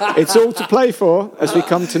 It's all to play for as we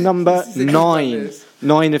come to number 9.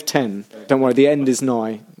 9 of 10. Don't worry, the end is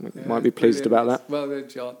nigh. Might be pleased about that. Well done,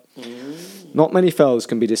 John. Not many fells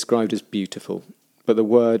can be described as beautiful, but the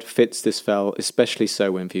word fits this fell, especially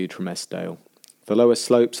so when viewed from Eskdale. The lower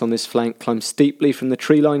slopes on this flank climb steeply from the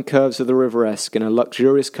tree-lined curves of the River Esk in a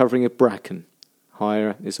luxurious covering of bracken.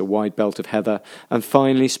 Higher is a wide belt of heather, and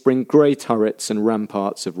finally spring grey turrets and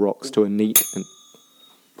ramparts of rocks to a neat and...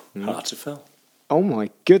 Hartefell. Oh my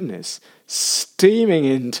goodness. Steaming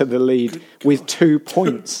into the lead with 2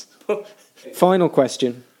 points. Final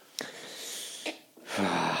question.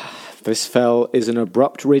 This fell is an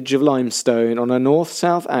abrupt ridge of limestone on a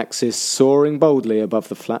north-south axis soaring boldly above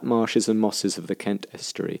the flat marshes and mosses of the Kent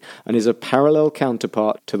estuary, and is a parallel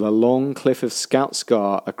counterpart to the long cliff of Scout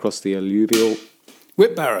Scar across the alluvial...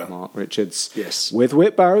 Whitbarrow. Mark Richards. Yes. With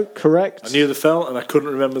Whitbarrow, correct. I knew the fell and I couldn't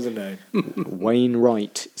remember the name. Wayne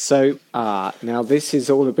Wright. So, now this is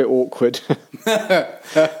all a bit awkward.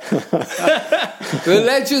 The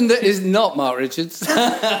legend that is not Mark Richards.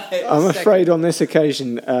 I'm afraid on this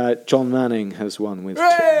occasion, John Manning has won with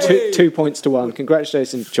 2 points to 1.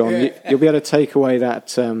 Congratulations, John. Yeah. You'll be able to take away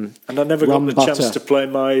that and I never got the chance to play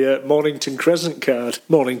my Mornington Crescent card.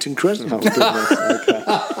 Mornington Crescent. Oh, goodness. Okay.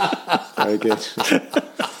 Very good.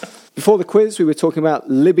 Before the quiz, we were talking about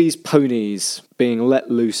Libby's ponies being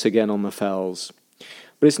let loose again on the fells.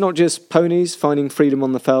 But it's not just ponies finding freedom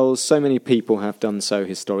on the fells. So many people have done so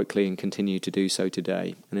historically and continue to do so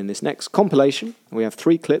today. And in this next compilation, we have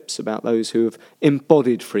 3 clips about those who have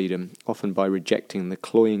embodied freedom, often by rejecting the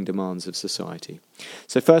cloying demands of society.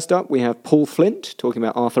 So first up, we have Paul Flint talking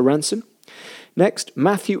about Arthur Ransome. Next,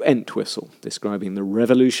 Matthew Entwistle, describing the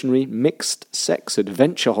revolutionary mixed-sex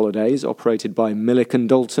adventure holidays operated by Milliken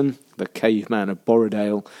Dalton, the caveman of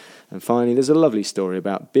Borrowdale. And finally, there's a lovely story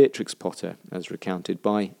about Beatrix Potter, as recounted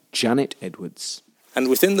by Janet Edwards. And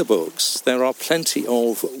within the books, there are plenty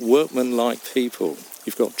of workman-like people.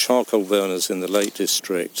 You've got charcoal burners in the Lake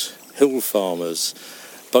District, hill farmers,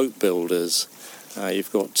 boat builders.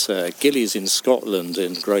 You've got gillies in Scotland,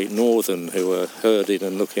 in Great Northern, who are herding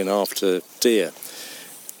and looking after deer.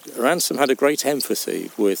 Ransome had a great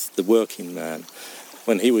empathy with the working man.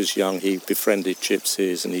 When he was young, he befriended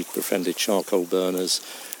gypsies and he befriended charcoal burners.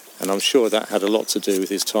 And I'm sure that had a lot to do with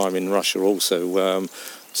his time in Russia also,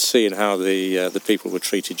 seeing how the people were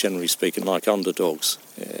treated, generally speaking, like underdogs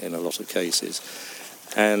in a lot of cases.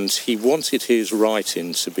 And he wanted his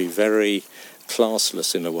writing to be very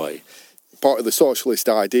classless in a way. Part of the socialist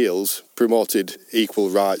ideals promoted equal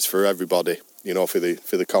rights for everybody, for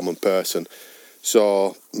the common person.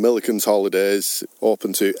 So Milliken's holidays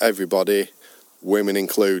open to everybody, women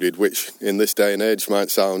included, which in this day and age might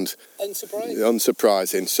sound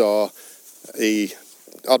unsurprising. So he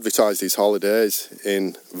advertised his holidays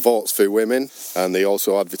in Votes for Women, and they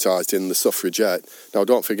also advertised in the Suffragette. Now,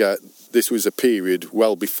 don't forget, this was a period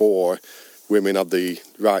well before women had the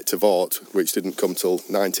right to vote, which didn't come till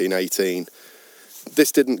 1918.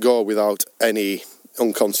 This didn't go without any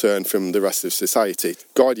unconcern from the rest of society.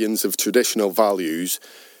 Guardians of traditional values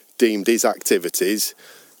deemed his activities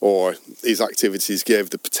gave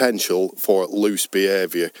the potential for loose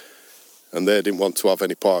behaviour, and they didn't want to have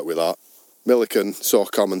any part with that. Milliken saw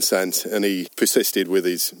common sense, and he persisted with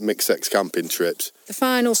his mixed-sex camping trips. The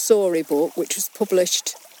final storybook, which was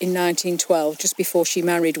published in 1912, just before she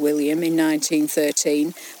married William in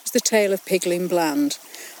 1913, was The Tale of Pigling Bland.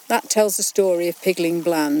 That tells the story of Pigling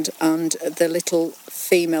Bland and the little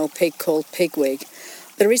female pig called Pigwig.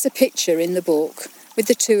 There is a picture in the book with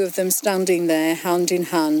the two of them standing there, hand in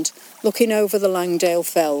hand, looking over the Langdale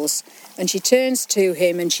Fells, and she turns to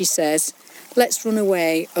him and she says, "Let's run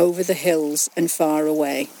away over the hills and far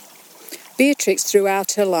away." Beatrix,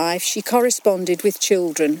 throughout her life, she corresponded with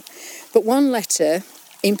children, but one letter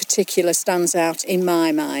in particular stands out in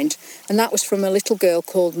my mind, and that was from a little girl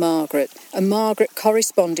called Margaret, and Margaret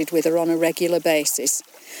corresponded with her on a regular basis.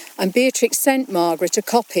 And Beatrix sent Margaret a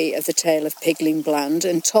copy of The Tale of Pigling Bland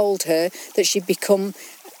and told her that she'd become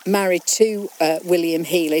married to William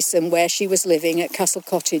Healis and where she was living at Castle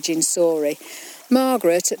Cottage in Surrey.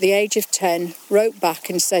 Margaret, at the age of 10, wrote back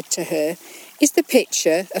and said to her, "Is the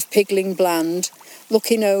picture of Pigling Bland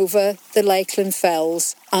looking over the Lakeland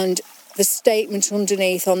Fells and the statement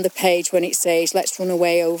underneath on the page when it says, 'Let's run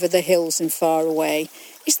away over the hills and far away,'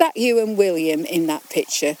 is that you and William in that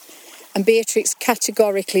picture?" And Beatrix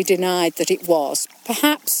categorically denied that it was.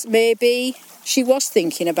 Perhaps, maybe, she was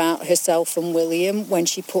thinking about herself and William when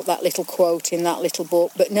she put that little quote in that little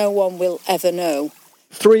book, but no one will ever know.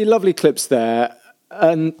 3 lovely clips there,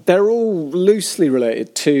 and they're all loosely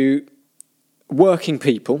related to working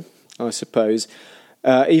people, I suppose.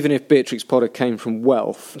 Even if Beatrix Potter came from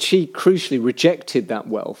wealth, she crucially rejected that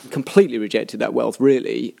wealth, completely rejected that wealth,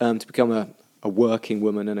 really, to become a working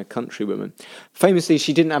woman and a country woman. Famously,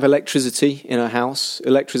 she didn't have electricity in her house.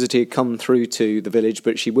 Electricity had come through to the village,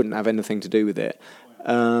 but she wouldn't have anything to do with it.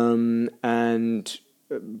 And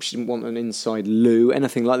she didn't want an inside loo,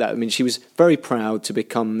 anything like that. I mean, she was very proud to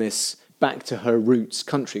become this back to her roots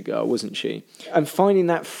country girl, wasn't she? And finding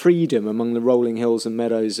that freedom among the rolling hills and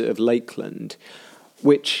meadows of Lakeland,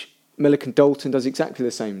 which Milliken Dalton does exactly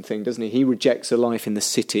the same thing, doesn't he? He rejects a life in the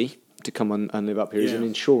city to come and live up here. He's an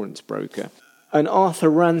insurance broker. And Arthur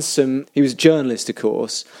Ransome, he was a journalist, of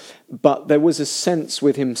course, but there was a sense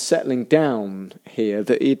with him settling down here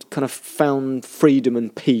that he'd kind of found freedom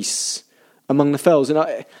and peace among the fells.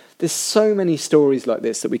 And there's so many stories like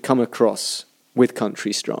this that we come across with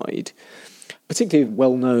Country Stride, particularly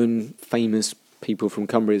well-known, famous people from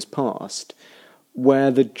Cumbria's past,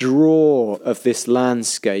 where the draw of this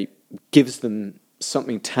landscape gives them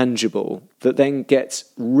something tangible that then gets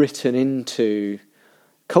written into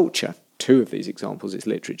culture. 2 of these examples is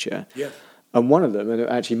literature. Yeah. And one of them, and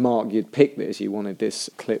actually Mark, you'd picked this, you wanted this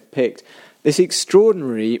clip picked, this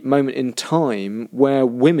extraordinary moment in time where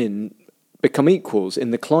women become equals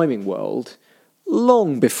in the climbing world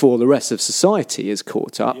long before the rest of society is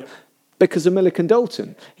caught up because of Milliken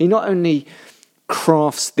Dalton. He not only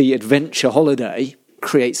crafts the adventure holiday,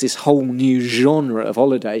 creates this whole new genre of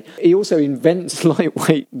holiday, he also invents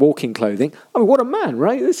lightweight walking clothing. I mean, what a man,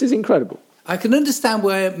 right? This is incredible. I can understand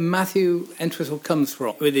where Matthew Entwistle comes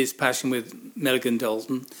from with his passion with Milliken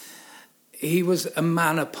Dalton. He was a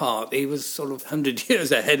man apart. He was sort of 100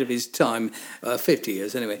 years ahead of his time, 50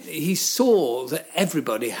 years anyway. He saw that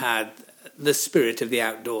everybody had the spirit of the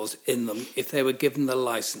outdoors in them if they were given the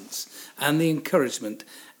licence and the encouragement.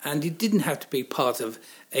 And you didn't have to be part of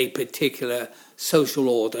a particular social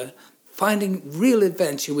order. Finding real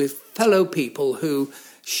adventure with fellow people who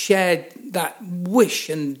shared that wish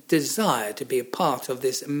and desire to be a part of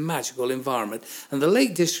this magical environment. And the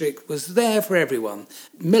Lake District was there for everyone.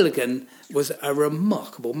 Milliken was a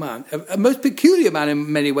remarkable man, a most peculiar man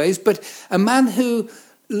in many ways, but a man who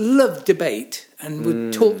loved debate and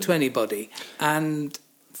would talk to anybody. And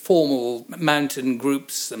formal mountain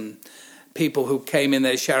groups and people who came in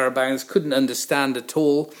their charabancs couldn't understand at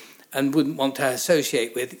all and wouldn't want to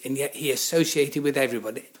associate with, and yet he associated with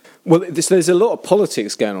everybody. Well, there's a lot of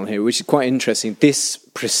politics going on here, which is quite interesting. This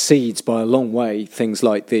precedes by a long way things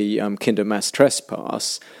like the Kindermass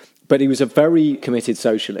trespass, but he was a very committed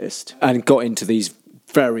socialist and got into these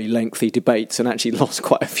very lengthy debates and actually lost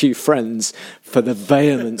quite a few friends for the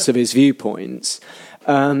vehemence of his viewpoints.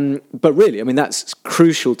 But really, I mean, that's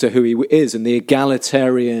crucial to who he is and the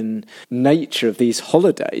egalitarian nature of these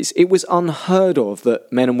holidays. It was unheard of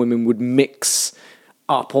that men and women would mix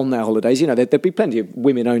up on their holidays. You know, there'd be plenty of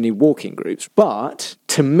women-only walking groups. But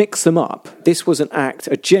to mix them up, this was an act,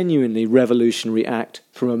 a genuinely revolutionary act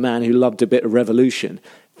from a man who loved a bit of revolution.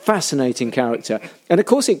 Fascinating character. And of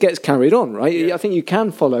course it gets carried on, right? Yeah. I think you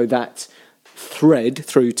can follow that thread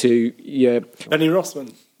through to... Benny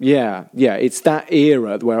Rothman. Yeah, it's that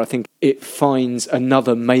era where I think it finds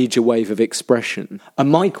another major wave of expression. And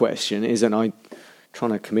my question is, and I'm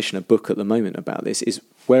trying to commission a book at the moment about this, is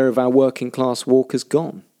where have our working class walkers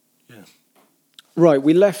gone? Yeah. Right,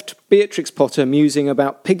 we left Beatrix Potter musing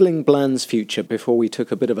about Pigling Bland's future before we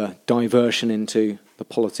took a bit of a diversion into the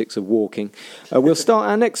politics of walking. We'll start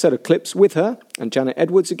our next set of clips with her and Janet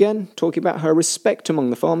Edwards again, talking about her respect among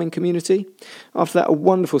the farming community. After that, a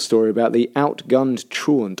wonderful story about the outgunned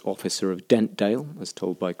truant officer of Dentdale, as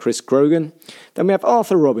told by Chris Grogan. Then we have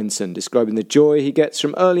Arthur Robinson describing the joy he gets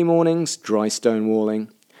from early mornings, dry stone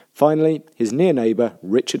walling. Finally, his near neighbour,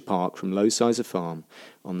 Richard Park from Low Sizer Farm,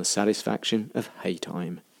 on the satisfaction of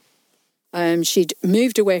haytime. She'd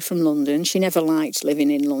moved away from London. She never liked living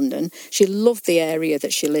in London. She loved the area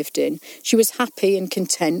that she lived in. She was happy and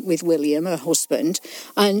content with William, her husband,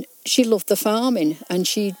 and she loved the farming, and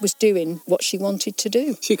she was doing what she wanted to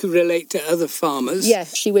do. She could relate to other farmers. Yeah,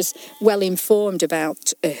 she was well informed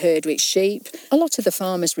about Herdwick sheep. A lot of the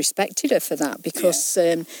farmers respected her for that because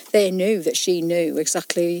they knew that she knew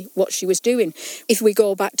exactly what she was doing. If we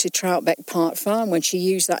go back to Troutbeck Park Farm, when she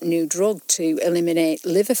used that new drug to eliminate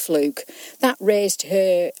liver fluke, that raised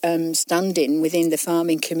her standing within the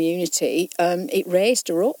farming community. It raised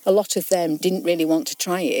her up. A lot of them didn't really want to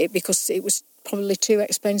try it because it was probably too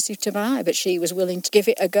expensive to buy, but she was willing to give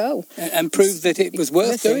it a go. And prove that it was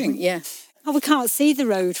worth doing. Yeah. Oh, we can't see the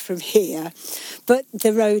road from here, but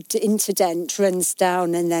the road into Dent runs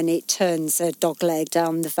down and then it turns a dogleg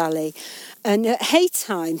down the valley. And at hay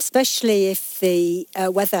time, especially if the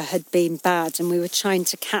weather had been bad and we were trying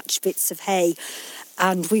to catch bits of hay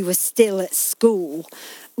and we were still at school,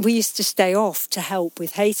 we used to stay off to help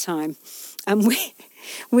with hay time. And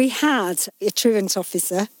we had a truant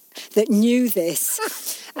officer that knew this.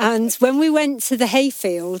 And when we went to the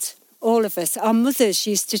hayfield, all of us, our mothers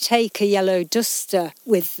used to take a yellow duster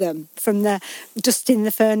with them from the dusting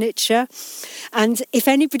the furniture. And if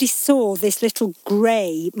anybody saw this little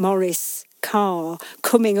grey Morris car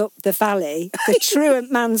coming up the valley, the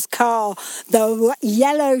truant man's car, the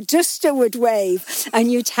yellow duster would wave,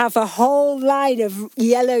 and you'd have a whole line of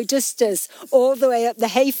yellow dusters all the way up the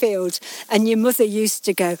hayfield, and your mother used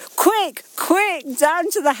to go, quick, down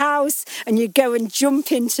to the house, and you'd go and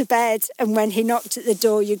jump into bed, and when he knocked at the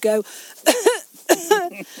door, you'd go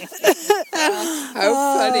how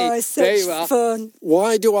funny. It's such fun.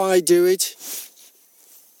 Why do I do it?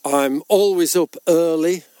 I'm always up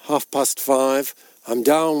early, 5:30. I'm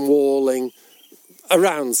down walling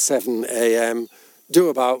around 7 a.m. Do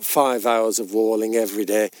about 5 hours of walling every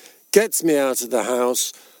day. Gets me out of the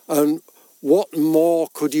house. And what more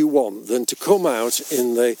could you want than to come out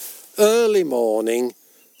in the early morning,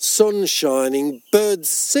 sun shining, birds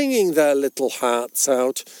singing their little hearts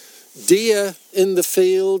out, deer in the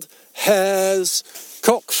field, hares,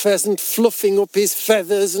 cock pheasant fluffing up his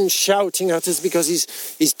feathers and shouting at us because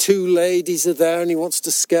his two ladies are there and he wants to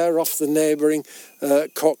scare off the neighbouring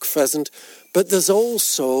cock pheasant. But there's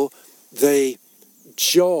also the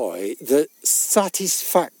joy, the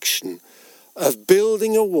satisfaction of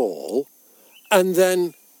building a wall and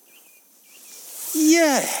then,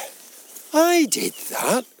 yeah, I did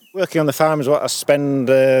that. Working on the farm is what I spend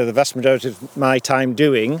the vast majority of my time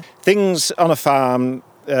doing. Things on a farm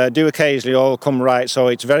do occasionally all come right, so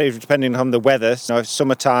it's very depending on the weather. So if it's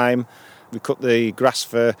summertime, we cut the grass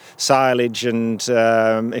for silage, and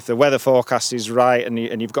if the weather forecast is right and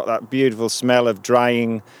you've got that beautiful smell of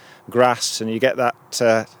drying grass and you get that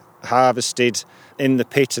harvested in the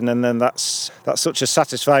pit, and then that's such a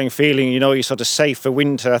satisfying feeling. You know, you're sort of safe for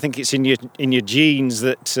winter. I think it's in your genes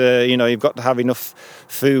that you've got to have enough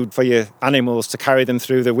food for your animals to carry them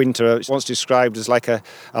through the winter. It's once described as like a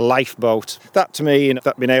lifeboat. That to me,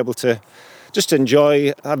 that being able to just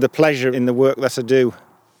enjoy, have the pleasure in the work that I do.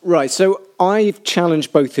 Right, so I've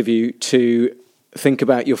challenged both of you to think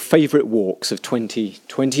about your favourite walks of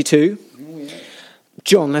 2022. Oh, yeah.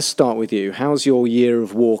 John, let's start with you. How's your year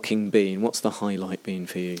of walking been? What's the highlight been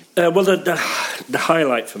for you? Well, the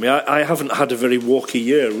highlight for me, I haven't had a very walky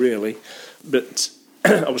year, really. But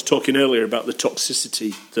I was talking earlier about the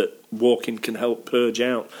toxicity that walking can help purge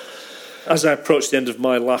out. As I approached the end of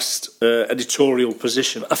my last editorial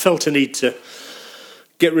position, I felt a need to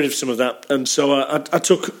get rid of some of that. And so I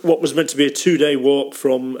took what was meant to be a 2-day walk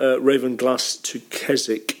from Ravenglass to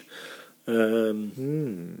Keswick.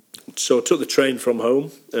 So I took the train from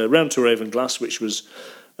home round to Ravenglass, which was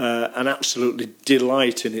an absolutely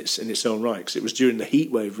delight in its own right, because it was during the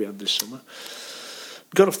heat wave we had this summer.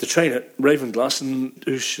 Got off the train at Ravenglass, and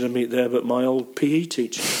who should I meet there but my old PE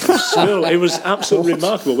teacher? It was absolutely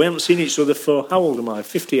remarkable. We haven't seen each other for, how old am I?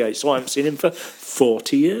 58, so I haven't seen him for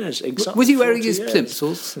 40 years. Exactly. Was he wearing his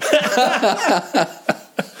plimsolls?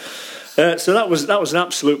 So that was an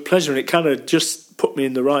absolute pleasure, and it kind of just put me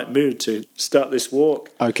in the right mood to start this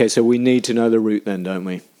walk. OK, so we need to know the route then, don't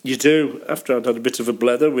we? You do. After I'd had a bit of a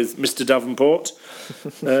blether with Mr. Davenport,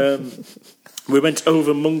 we went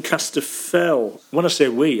over Muncaster Fell. When I say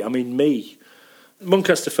we, I mean me.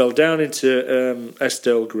 Muncaster Fell down into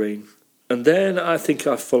Eskdale Green. And then I think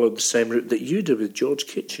I followed the same route that you did with George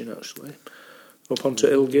Kitchen, actually. Up onto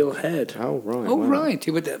Ilgill Head. Oh, right. Oh, wow. Right.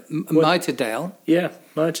 You were at Miterdale? Yeah,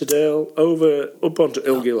 Miterdale, up onto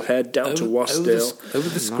Ilgill Head, down to Wasdale. Over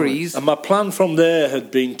the Screes. And my plan from there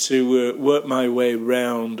had been to work my way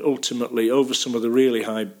round, ultimately, over some of the really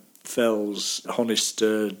high fells,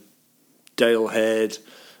 Honister, Dale Head,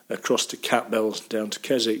 across to Catbells, down to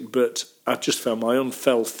Keswick. But I just found my own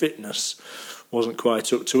fell fitness wasn't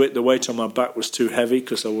quite up to it. The weight on my back was too heavy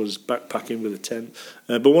because I was backpacking with a tent.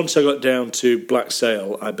 But once I got down to Black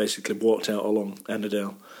Sail, I basically walked out along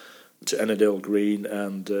Ennerdale to Ennerdale Green,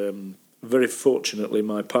 and very fortunately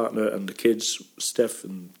my partner and the kids, Steph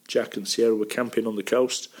and Jack and Sierra, were camping on the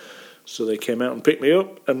coast. So they came out and picked me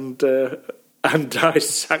up, and I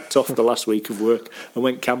sacked off the last week of work and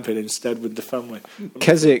went camping instead with the family.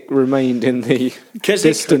 Keswick remained in the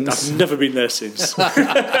distance. I've never been there since.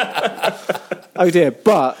 Oh dear,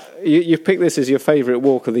 but you've picked this as your favourite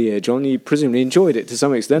walk of the year, John. You presumably enjoyed it to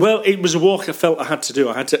some extent. Well, it was a walk I felt I had to do.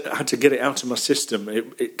 I had to get it out of my system.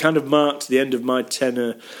 It kind of marked the end of my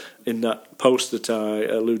tenure in that post that I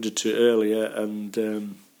alluded to earlier,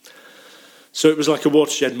 and so it was like a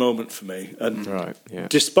watershed moment for me. And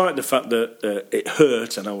despite the fact that it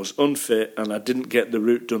hurt and I was unfit and I didn't get the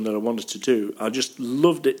route done that I wanted to do, I just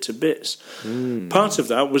loved it to bits. Part of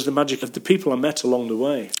that was the magic of the people I met along the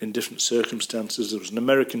way in different circumstances. There was an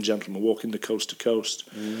American gentleman walking the coast to coast.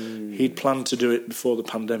 He'd planned to do it before the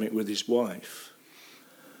pandemic with his wife.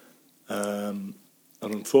 And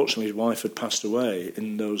unfortunately his wife had passed away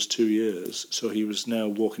in those 2 years, so he was now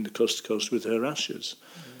walking the coast to coast with her ashes.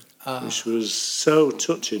 Which was so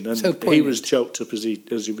touching, and so he was choked up as he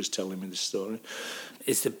was telling me this story.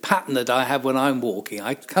 It's the pattern that I have when I'm walking.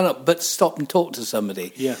 I cannot but stop and talk to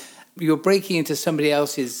somebody. Yeah, you're breaking into somebody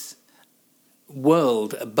else's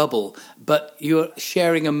world, a bubble, but you're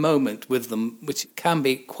sharing a moment with them, which can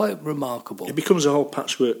be quite remarkable. It becomes a whole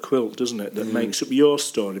patchwork quilt, doesn't it, that makes up your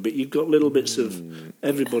story, but you've got little bits of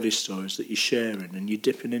everybody's stories that you're sharing, and you're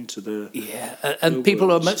dipping into the... Yeah, and people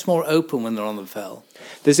are much more open when they're on the fell.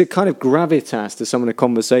 There's a kind of gravitas to some of the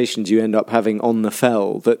conversations you end up having on the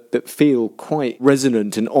fell that feel quite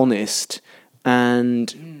resonant and honest,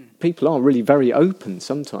 and... People are really very open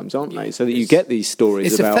sometimes, aren't they? So that you get these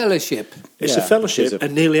stories about... It's a fellowship. It's a fellowship,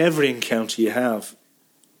 and nearly every encounter you have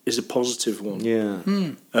is a positive one. Yeah.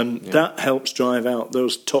 And that helps drive out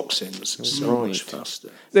those toxins so much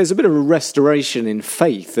faster. There's a bit of a restoration in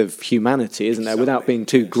faith of humanity, isn't there, without being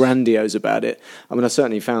too grandiose about it. I mean, I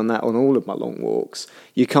certainly found that on all of my long walks.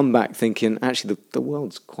 You come back thinking, actually, the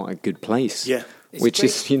world's quite a good place. Yeah. Which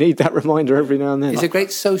is, you need that reminder every now and then. It's a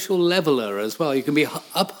great social leveller as well. You can be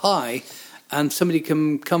up high and somebody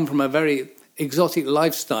can come from a very exotic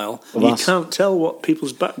lifestyle. You can't tell what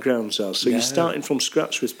people's backgrounds are, so you're starting from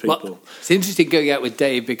scratch with people. Well, it's interesting going out with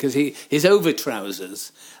Dave because his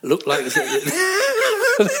over-trousers look like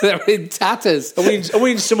they're in tatters. Are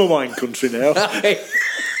we in summer wine country now?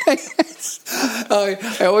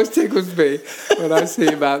 It always tickles me when I see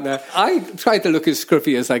him out there. I try to look as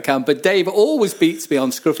scruffy as I can, but Dave always beats me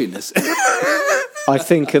on scruffiness. I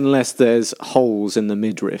think unless there's holes in the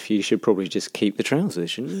midriff, you should probably just keep the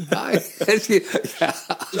trousers, shouldn't you?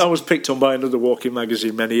 I was picked on by another walking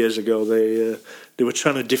magazine many years ago. They were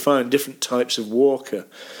trying to define different types of walker.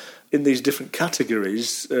 In these different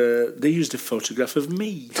categories, they used a photograph of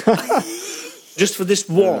me. Just for this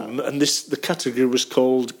one, and the category was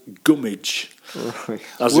called gummage. Right.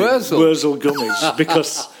 As Wurzel Gummage,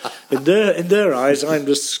 because in their eyes, I'm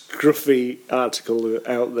the scruffy article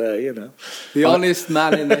out there, you know. The honest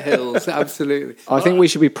man in the hills, absolutely. I think we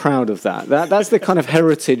should be proud of that. That's the kind of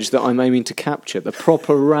heritage that I'm aiming to capture, the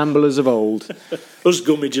proper ramblers of old. Us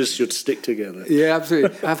gummagers should stick together. Yeah,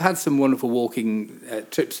 absolutely. I've had some wonderful walking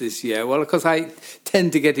trips this year. Well, because I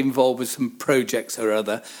tend to get involved with some projects or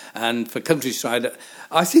other, and for Countryside,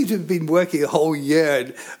 I seem to have been working a whole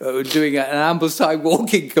year doing an Ambleside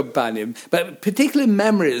walking companion. But particular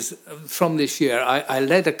memories from this year, I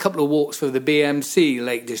led a couple of walks for the BMC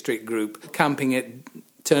Lake District group, camping at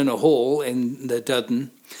Turner Hall in the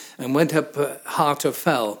Duddon, and went up Harter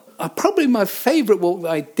Fell. Probably my favourite walk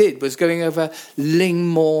that I did was going over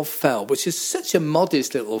Lingmore Fell, which is such a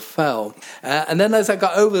modest little fell. And then as I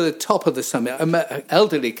got over the top of the summit, I met an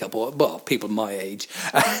elderly couple, well, people my age,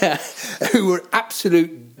 who were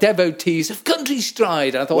absolute devotees of country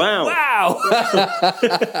stride. I thought, wow.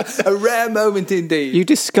 A rare moment indeed. You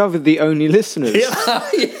discovered the only listeners.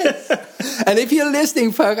 Yes. And if you're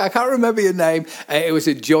listening, folk, I can't remember your name, it was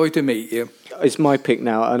a joy to meet you. It's my pick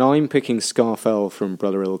now, and I'm picking Scarfell from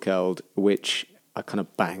Brother Ilkeld, which I kind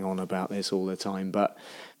of bang on about this all the time, but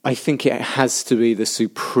I think it has to be the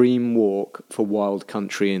supreme walk for wild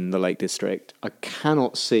country in the Lake District. I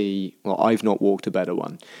cannot see, well, I've not walked a better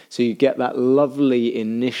one. So you get that lovely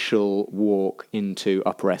initial walk into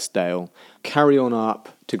Upper Eskdale, carry on up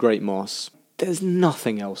to Great Moss. There's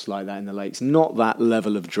nothing else like that in the lakes, not that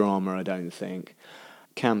level of drama, I don't think.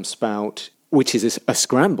 Cam Spout, which is a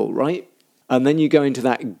scramble, right? And then you go into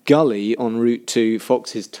that gully en route to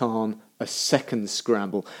Fox's Tarn, a second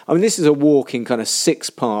scramble. I mean, this is a walk in kind of 6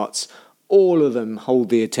 parts. All of them hold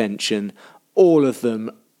the attention. All of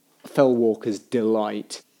them Fell Walker's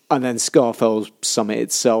delight. And then Scafell's summit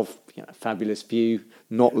itself, fabulous view,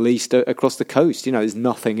 not least across the coast. There's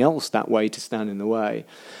nothing else that way to stand in the way.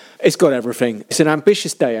 It's got everything. It's an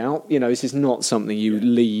ambitious day out. This is not something you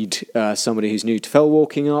lead somebody who's new to fell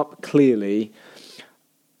walking up, clearly.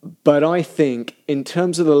 But I think in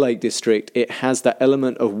terms of the Lake District, it has that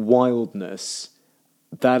element of wildness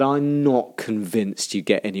that I'm not convinced you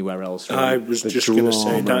get anywhere else. I was just going to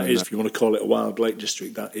say, that is, if you want to call it a wild Lake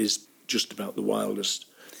District, that is just about the wildest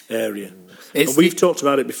area. And we've talked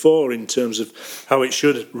about it before in terms of how it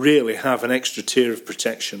should really have an extra tier of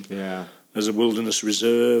protection. Yeah. As a wilderness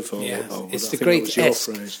reserve, it's the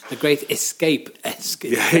great escape-esque.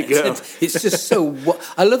 Yeah, you go. It's just so.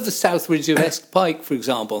 I love the South Ridge of Esk Pike, for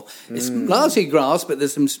example. It's largely grass, but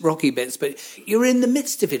there's some rocky bits. But you're in the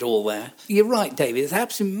midst of it all there. You're right, David. It's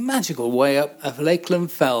absolutely magical way up of Lakeland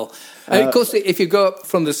Fell. And of course, if you go up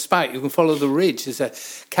from the spout, you can follow the ridge. There's a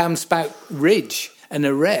Cam Spout Ridge, an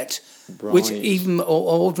arête, which even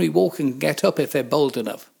ordinary walker can get up if they're bold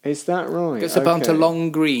enough. Is that right? It's about a long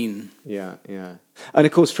green. Yeah. And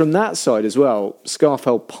of course, from that side as well,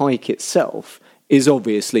 Scafell Pike itself is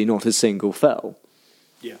obviously not a single fell.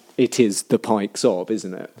 Yeah. It is the pikes of,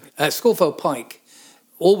 isn't it? Scafell Pike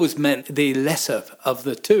always meant the lesser of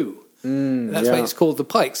the two. That's why it's called the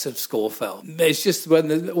Pikes of Scafell. It's just when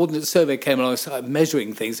the Ordnance Survey came along and started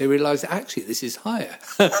measuring things, they realised actually this is higher.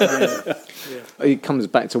 It comes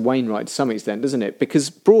back to Wainwright to some extent, doesn't it? Because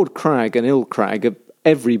Broad Crag and Ill Crag are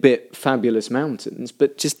every bit fabulous mountains,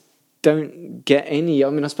 but just don't get any. I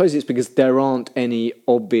mean, I suppose it's because there aren't any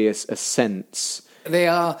obvious ascents. They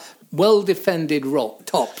are well-defended rock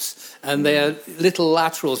tops, and they are little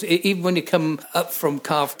laterals. Even when you come up from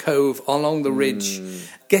Calf Cove along the ridge,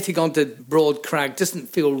 getting onto Broad Crag doesn't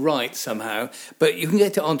feel right somehow, but you can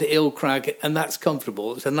get it onto Ill Crag, and that's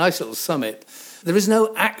comfortable. It's a nice little summit. There is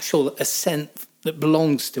no actual ascent that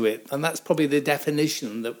belongs to it, and that's probably the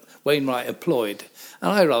definition that Wainwright employed.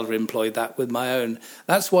 And I rather employed that with my own.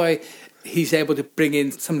 That's why he's able to bring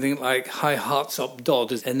in something like High Hartsop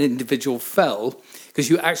Dodd as an individual fell, because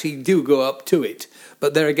you actually do go up to it.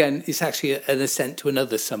 But there again, it's actually an ascent to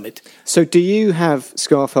another summit. So do you have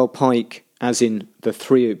Scafell Pike, as in the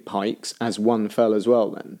 3 pikes, as one fell as well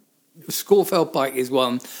then? Scafell Pike is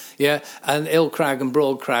one, and Ill Crag and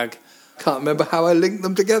Broad Crag. Can't remember how I linked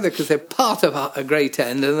them together because they're part of a Great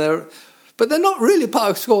End, but they're not really part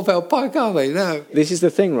of Scafell Pike, are they? No. This is the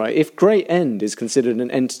thing, right? If Great End is considered an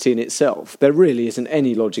entity in itself, there really isn't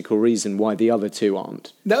any logical reason why the other 2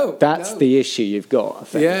 aren't. No. That's the issue you've got, I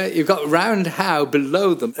think. Yeah, you've got Round How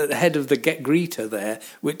below them at the head of the Get Greta there,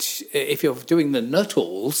 which, if you're doing the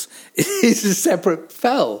Nuttalls, is a separate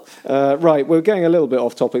fell. Right, we're going a little bit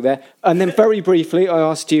off topic there. And then very briefly, I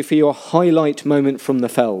asked you for your highlight moment from the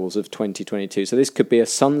fells of 2022. So this could be a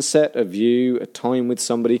sunset, a view, a time with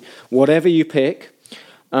somebody, whatever you pick.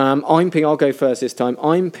 I'll go first this time.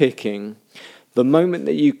 I'm picking the moment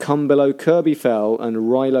that you come below Kirby Fell and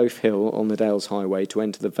Ryloaf Hill on the Dales Highway to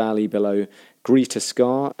enter the valley below Greta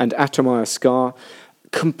Scar and Atomaya Scar.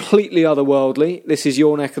 Completely otherworldly. This is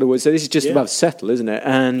your neck of the woods, so this is just above Settle, isn't it?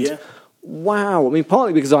 And wow, I mean,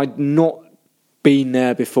 partly because I'd not been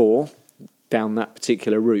there before down that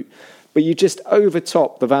particular route, but you just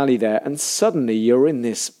overtop the valley there and suddenly you're in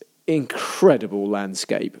this incredible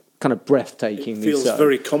landscape. Kind of breathtaking. It feels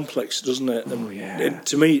very complex, doesn't it? And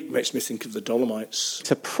to me, it makes me think of the Dolomites.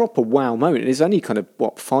 It's a proper wow moment. It's only kind of,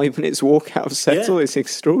 5 minutes walk out of Settle? Yeah. It's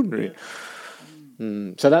extraordinary.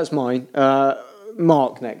 Yeah. So that's mine.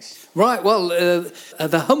 Mark, next. Right, well,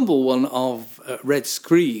 the humble one of Red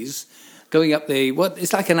Screes, going up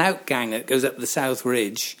it's like an outgang that goes up the South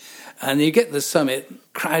Ridge, and you get the summit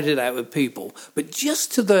crowded out with people, but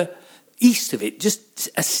just to the east of it, just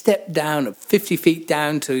a step down, 50 feet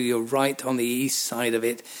down to your right on the east side of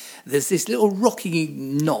it, there's this little rocky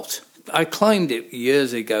knot. I climbed it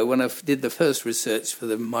years ago when I did the first research for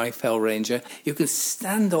the My Fell Ranger. You can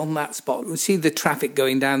stand on that spot and see the traffic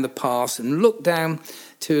going down the pass and look down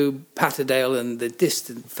to Patterdale and the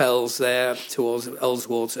distant fells there towards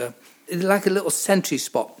Ullswater. It's like a little sentry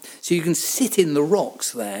spot, so you can sit in the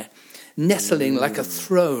rocks there, nestling like a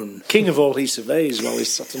throne. King of all he surveys while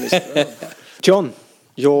he's sat on his throne. John,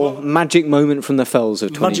 your magic moment from the fells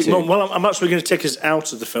of 22. Magic moment. Well, I'm actually going to take us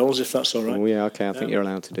out of the fells, if that's all right. Oh, yeah, okay, I think you're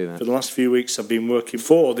allowed to do that. For the last few weeks, I've been working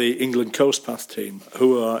for the England Coast Path team,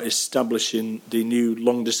 who are establishing the new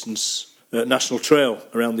long-distance national trail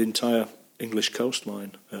around the entire English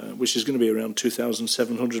coastline, which is going to be around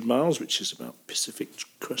 2,700 miles, which is about Pacific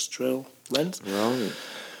Crest Trail length. Right.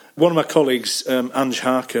 One of my colleagues, Ange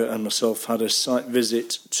Harker, and myself had a site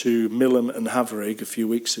visit to Millom and Haverig a few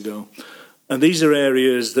weeks ago. And these are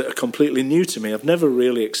areas that are completely new to me. I've never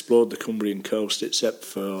really explored the Cumbrian coast except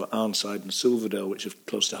for Arnside and Silverdale, which are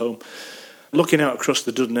close to home. Looking out across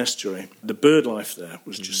the Duddon estuary, the bird life there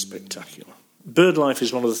was just spectacular. Bird life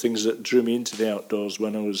is one of the things that drew me into the outdoors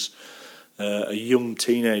when I was a young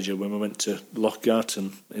teenager, when we went to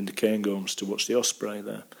Lochgarten in the Cairngorms to watch the osprey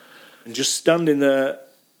there. And just standing there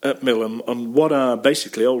at Millom on what are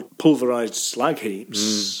basically old pulverised slag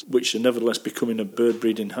heaps, which are nevertheless becoming a bird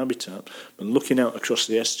breeding habitat, and looking out across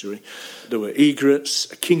the estuary, there were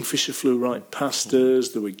egrets, a kingfisher flew right past us,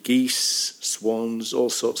 there were geese, swans, all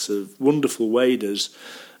sorts of wonderful waders,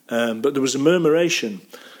 but there was a murmuration.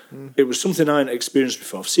 It was something I hadn't experienced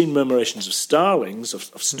before. I've seen murmurations of starlings.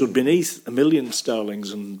 I've stood beneath 1 million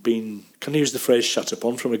starlings and been, can I use the phrase, shut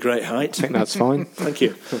upon from a great height? I think that's fine. Thank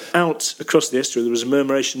you. Out across the estuary, there was a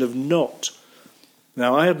murmuration of knot.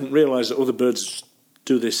 Now, I hadn't realised that other birds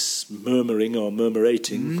do this murmuring or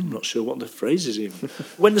murmurating. I'm not sure what the phrase is even.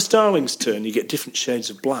 When the starlings turn, you get different shades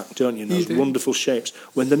of black, don't you? Those wonderful shapes.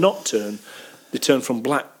 When the knot turn, they turn from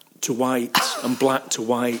black to white and black to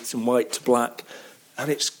white and white to black. And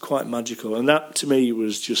it's quite magical. And that, to me,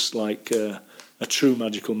 was just like a true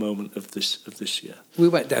magical moment of this year. We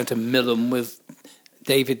went down to Millom with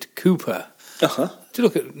David Cooper to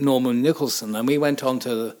look at Norman Nicholson, and we went on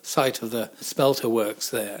to the site of the Spelter Works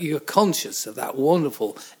there. You're conscious of that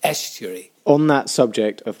wonderful estuary. On that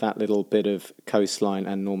subject of that little bit of coastline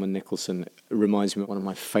and Norman Nicholson, it reminds me of one of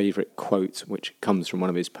my favourite quotes, which comes from one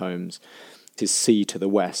of his poems. His sea to the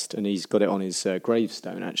west, and he's got it on his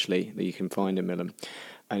gravestone, actually, that you can find in Millom.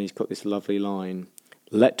 And he's got this lovely line,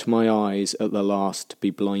 "Let my eyes at the last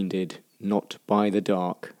be blinded, not by the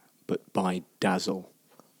dark, but by dazzle."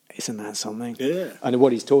 Isn't that something? Yeah. And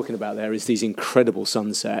what he's talking about there is these incredible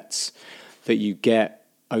sunsets that you get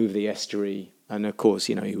over the estuary. And, of course,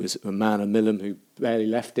 you know, he was a man of Millom who barely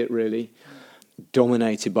left it, really,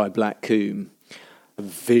 dominated by black coombe. A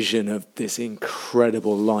vision of this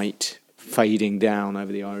incredible light fading down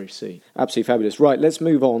over the Irish Sea. Absolutely fabulous. Right, let's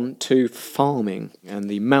move on to farming and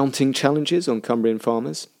the mounting challenges on Cumbrian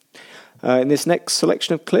farmers. In this next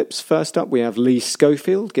selection of clips, first up we have Lee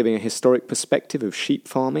Schofield giving a historic perspective of sheep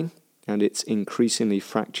farming and its increasingly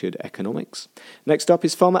fractured economics. Next up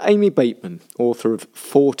is farmer Amy Bateman, author of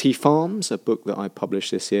 40 Farms, a book that I published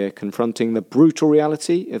this year, confronting the brutal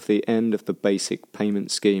reality of the end of the basic payment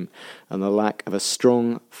scheme and the lack of a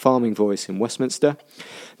strong farming voice in Westminster.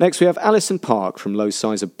 Next we have Alison Park from Low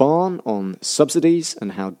Sizer Barn on subsidies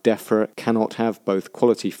and how DEFRA cannot have both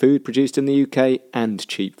quality food produced in the UK and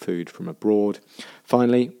cheap food from abroad.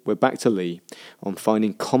 Finally, we're back to Lee on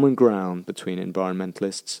finding common ground between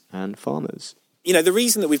environmentalists and farmers. You know, the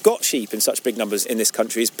reason that we've got sheep in such big numbers in this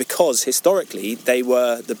country is because historically they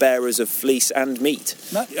were the bearers of fleece and meat.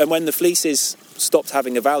 And when the fleeces stopped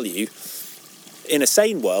having a value, in a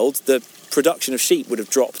sane world, the production of sheep would have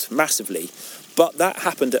dropped massively. But that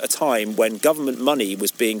happened at a time when government money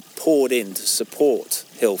was being poured in to support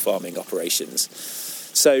hill farming operations.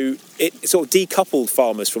 So it sort of decoupled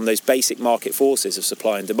farmers from those basic market forces of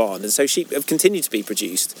supply and demand. And so sheep have continued to be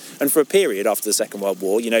produced. And for a period after the Second World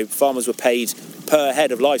War, you know, farmers were paid per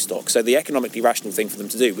head of livestock. So the economically rational thing for them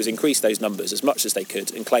to do was increase those numbers as much as they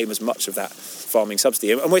could and claim as much of that farming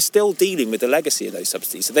subsidy. And we're still dealing with the legacy of those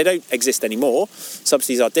subsidies. So they don't exist anymore.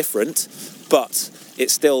 Subsidies are different, but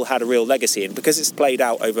it still had a real legacy. And because it's played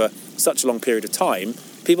out over such a long period of time,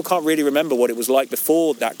 people can't really remember what it was like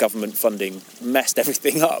before that government funding messed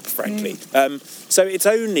everything up, frankly. So it's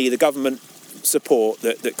only the government support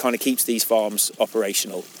that kind of keeps these farms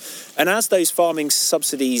operational. And as those farming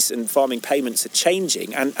subsidies and farming payments are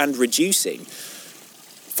changing and reducing,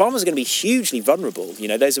 farmers are going to be hugely vulnerable. You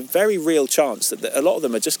know, there's a very real chance that a lot of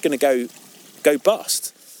them are just going to go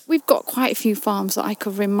bust. We've got quite a few farms that I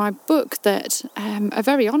cover in my book that are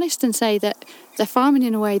very honest and say that they're farming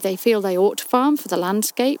in a way they feel they ought to farm for the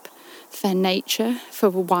landscape, for nature, for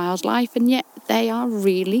wildlife, and yet they are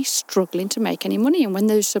really struggling to make any money. And when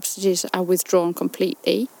those subsidies are withdrawn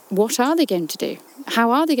completely, what are they going to do?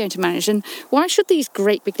 How are they going to manage? And why should these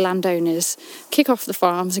great big landowners kick off the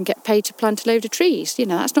farms and get paid to plant a load of trees? You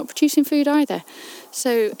know, that's not producing food either.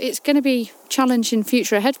 So it's going to be challenging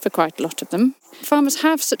future ahead for quite a lot of them. Farmers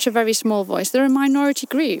have such a very small voice. They're a minority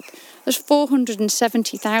group. There's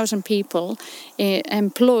 470,000 people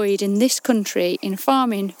employed in this country in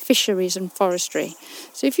farming, fisheries and forestry.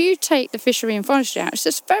 So if you take the fishery and forestry out, it's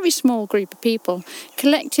just a very small group of people.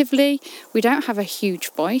 Collectively, we don't have a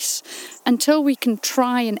huge voice. Until we can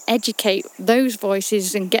try and educate those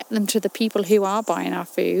voices and get them to the people who are buying our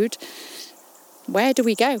food, where do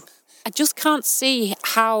we go? I just can't see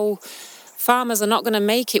how farmers are not going to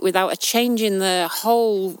make it without a change in the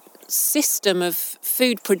whole system of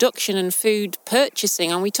food production and food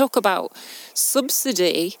purchasing. And we talk about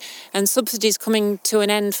subsidy and subsidies coming to an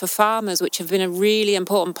end for farmers, which have been a really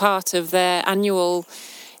important part of their annual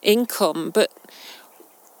income. But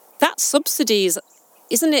that subsidy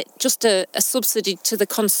isn't it just a subsidy to the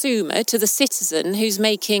consumer, to the citizen who's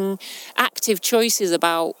making active choices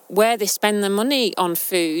about where they spend their money on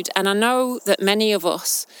food? And I know that many of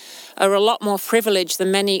us are a lot more privileged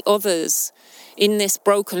than many others in this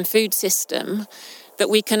broken food system, that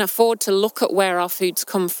we can afford to look at where our foods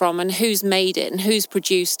come from and who's made it and who's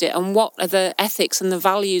produced it and what are the ethics and the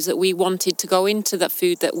values that we wanted to go into that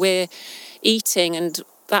food that we're eating, and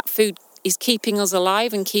that food is keeping us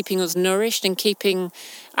alive and keeping us nourished and keeping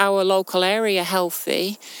our local area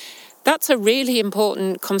healthy. That's a really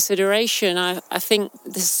important consideration. I think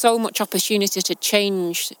there's so much opportunity to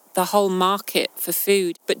change the whole market for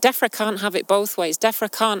food. But DEFRA can't have it both ways.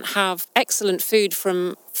 DEFRA can't have excellent food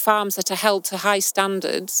from farms that are held to high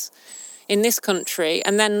standards in this country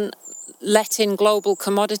and then let in global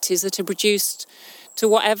commodities that are produced to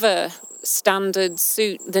whatever standards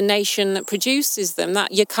suit the nation that produces them.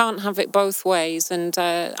 That you can't have it both ways. And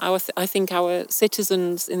I think our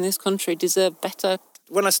citizens in this country deserve better.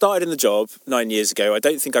 When I started in the job 9 years ago, I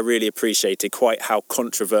don't think I really appreciated quite how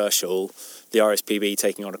controversial the RSPB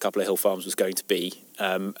taking on a couple of hill farms was going to be.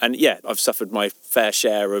 And yeah, I've suffered my fair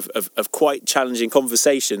share of quite challenging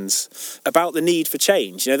conversations about the need for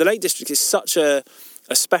change. You know, the Lake District is such a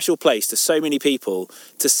special place to so many people.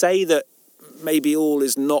 To say that maybe all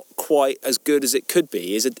is not quite as good as it could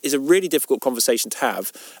be is a really difficult conversation to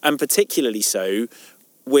have, and particularly so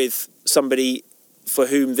with somebody for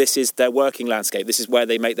whom this is their working landscape, this is where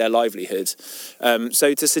they make their livelihood.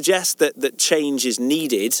 So to suggest that change is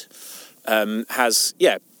needed has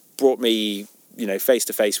brought me face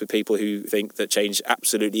to face with people who think that change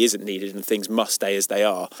absolutely isn't needed and things must stay as they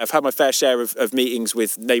are. I've had my fair share of meetings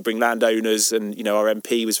with neighbouring landowners, and our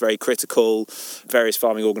MP was very critical, various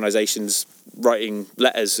farming organisations writing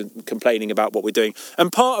letters and complaining about what we're doing.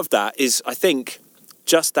 And part of that is, I think,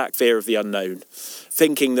 just that fear of the unknown,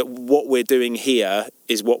 thinking that what we're doing here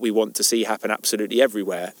is what we want to see happen absolutely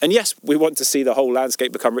everywhere. And yes, we want to see the whole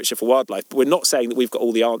landscape become richer for wildlife, but we're not saying that we've got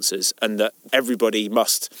all the answers and that everybody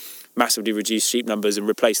must massively reduce sheep numbers and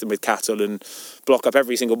replace them with cattle and block up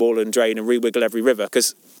every single wall and drain and re-wiggle every river,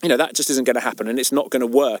 because that just isn't going to happen, and it's not going to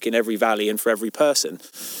work in every valley and for every person.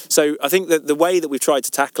 So I think that the way that we've tried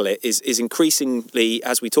to tackle it is increasingly,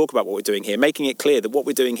 as we talk about what we're doing here, making it clear that what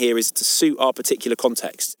we're doing here is to suit our particular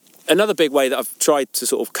context. Another big way that I've tried to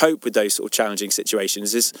sort of cope with those sort of challenging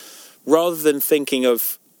situations is, rather than thinking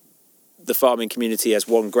of the farming community as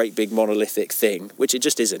one great big monolithic thing, which it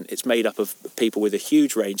just isn't. It's made up of people with a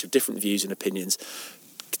huge range of different views and opinions.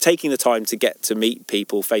 Taking the time to get to meet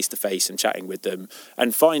people face to face and chatting with them,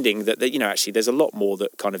 and finding that actually there's a lot more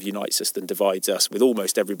that kind of unites us than divides us with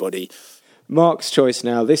almost everybody. Mark's choice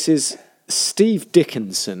now. This is Steve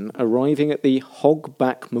Dickinson arriving at the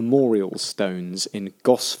Hogback Memorial Stones in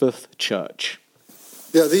Gosforth Church.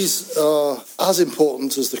 Yeah, these are as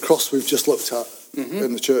important as the cross we've just looked at.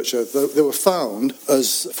 In the church. They were found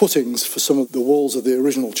as footings for some of the walls of the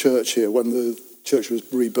original church here when the church was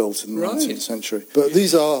rebuilt in the 19th century. But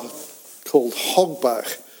these are called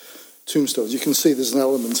hogback tombstones. You can see there's an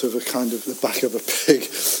element of a kind of the back of a pig.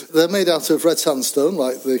 They're made out of red sandstone,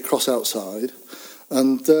 like the cross outside,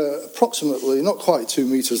 and approximately, not quite 2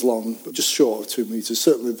 metres long, but just short of 2 metres,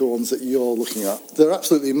 certainly the ones that you're looking at. They're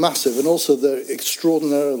absolutely massive, and also they're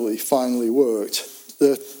extraordinarily finely worked.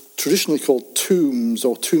 They're traditionally called tombs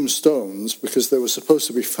or tombstones because they were supposed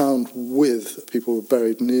to be found with people who were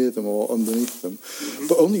buried near them or underneath them.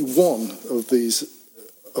 But only one of these,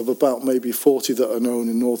 of about maybe 40 that are known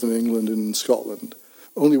in northern England and in Scotland,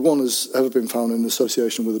 only one has ever been found in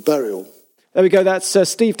association with a burial. There we go. That's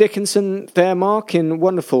Steve Dickinson there, Mark, in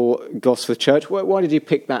wonderful Gosforth Church. Why did you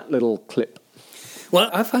pick that little clip?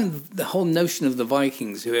 Well, I find the whole notion of the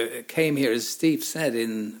Vikings who came here, as Steve said,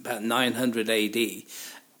 in about 900 AD,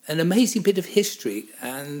 an amazing bit of history,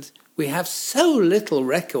 and we have so little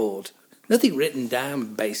record, nothing written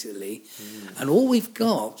down, basically, and all we've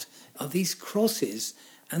got are these crosses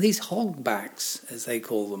and these hogbacks, as they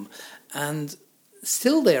call them, and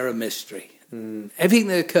still they're a mystery. Everything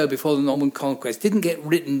that occurred before the Norman Conquest didn't get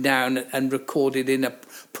written down and recorded in a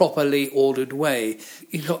properly ordered way.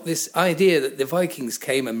 You've got this idea that the Vikings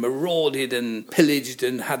came and marauded and pillaged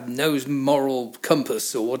and had no moral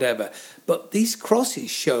compass or whatever. But these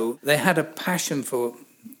crosses show they had a passion for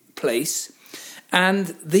place. And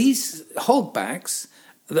these hogbacks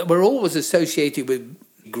that were always associated with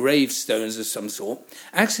gravestones of some sort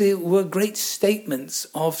actually were great statements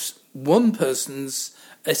of one person's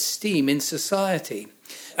esteem in society.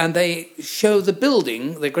 And they show the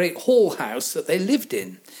building, the great hall house that they lived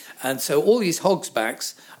in. And so all these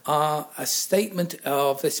hogsbacks are a statement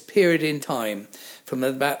of this period in time from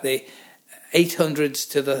about the 800s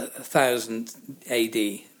to the 1000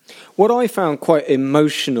 AD. What I found quite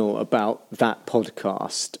emotional about that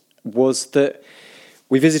podcast was that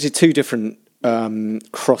we visited two different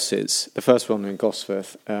crosses. The first one in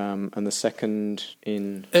Gosforth and the second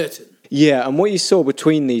in Urton. Yeah, and what you saw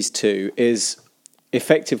between these two is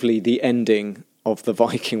effectively the ending of the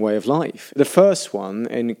Viking way of life. The first one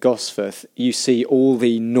in Gosforth, you see all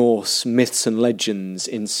the Norse myths and legends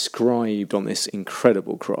inscribed on this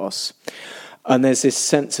incredible cross. And there's this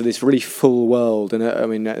sense of this really full world. And I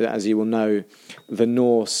mean, as you will know, the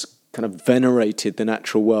Norse kind of venerated the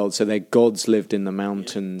natural world. So their gods lived in the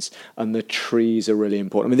mountains and the trees are really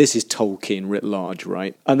important. I mean, this is Tolkien writ large,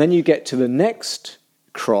 right? And then you get to the next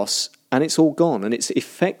cross and it's all gone. And it's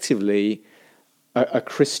effectively a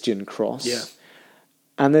Christian cross. Yeah.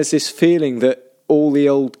 And there's this feeling that all the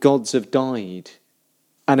old gods have died.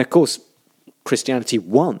 And of course, Christianity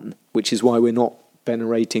won, which is why we're not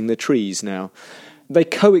venerating the trees now. They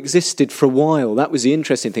coexisted for a while. That was the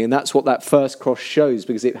interesting thing, and that's what that first cross shows,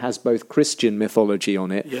 because it has both Christian mythology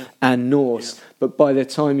on it and Norse. Yeah. But by the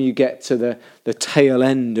time you get to the tail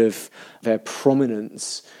end of their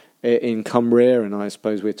prominence in Cumbria, and I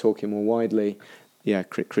suppose we're talking more widely,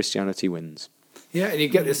 Christianity wins. Yeah, and you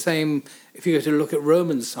get the same, if you go to look at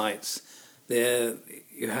Roman sites, there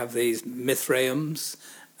you have these Mithraeums,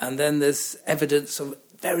 and then there's evidence of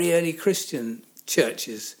very early Christian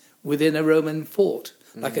churches within a Roman fort,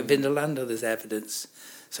 like at Vindolanda there's evidence.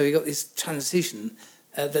 So you've got this transition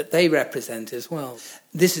that they represent as well.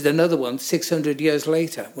 This is another one 600 years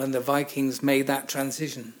later when the Vikings made that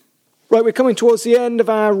transition. Right, we're coming towards the end of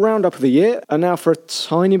our roundup of the year, and now for a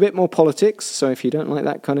tiny bit more politics, so if you don't like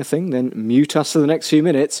that kind of thing, then mute us for the next few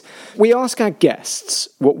minutes. We ask our guests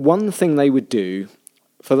what one thing they would do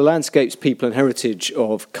for the landscapes, people and heritage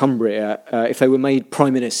of Cumbria if they were made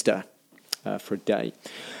Prime Minister for a day.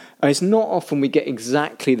 It's not often we get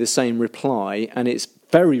exactly the same reply, and it's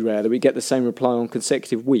very rare that we get the same reply on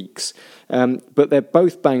consecutive weeks. But they're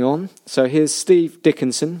both bang on. So here's Steve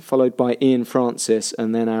Dickinson, followed by Ian Francis,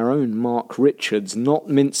 and then our own Mark Richards, not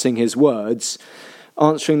mincing his words,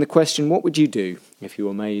 answering the question, what would you do if you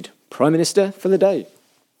were made Prime Minister for the day?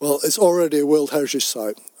 Well, it's already a World Heritage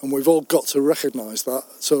Site, and we've all got to recognise that.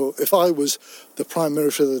 So if I was the Prime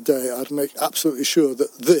Minister of the day, I'd make absolutely sure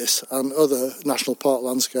that this and other national park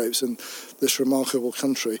landscapes in this remarkable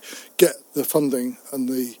country get the funding and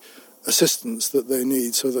the assistance that they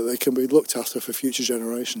need so that they can be looked after for future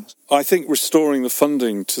generations. I think restoring the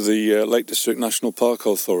funding to the Lake District National Park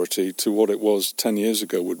Authority to what it was 10 years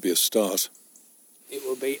ago would be a start. It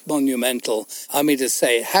will be monumental. I mean to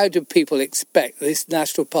say, how do people expect this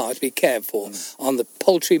national park to be cared for on the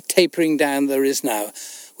paltry tapering down there is now?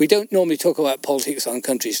 We don't normally talk about politics on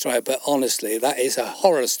Country Stride, but honestly, that is a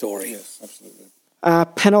horror story. Yes, absolutely. Our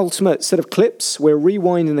penultimate set of clips, we're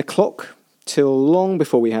rewinding the clock till long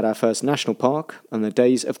before we had our first national park and the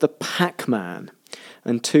days of the Pac-Man.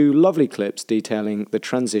 And two lovely clips detailing the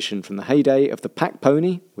transition from the heyday of the pack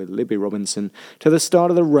pony with Libby Robinson to the start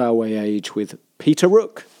of the railway age with Peter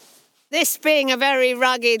Rook. This being a very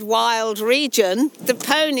rugged, wild region, the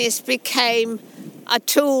ponies became a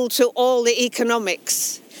tool to all the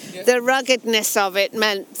economics. Yeah. The ruggedness of it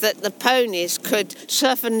meant that the ponies could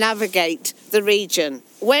circumnavigate the region.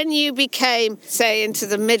 When you became, say, into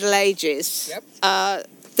the Middle Ages,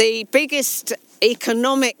 the biggest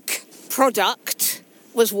economic product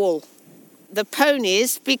was wool. The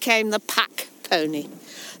ponies became the pack pony.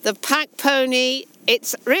 The pack pony,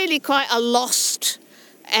 it's really quite a lost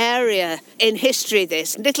area in history,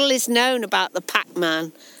 this. Little is known about the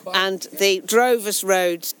Pac-Man and the Drovers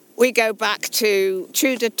Roads. We go back to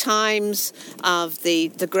Tudor times of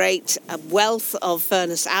the great wealth of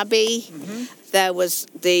Furness Abbey. Mm-hmm. There was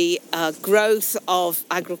the growth of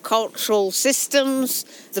agricultural systems,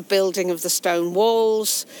 the building of the stone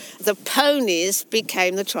walls. The ponies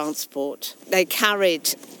became the transport. They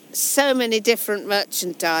carried so many different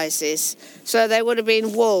merchandises. So there would have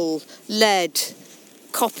been wool, lead,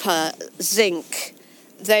 copper, zinc,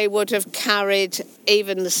 they would have carried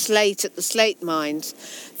even the slate at the slate mines.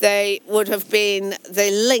 They would have been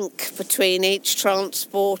the link between each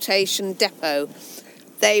transportation depot.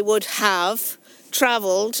 They would have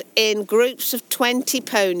travelled in groups of 20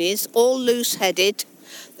 ponies, all loose-headed.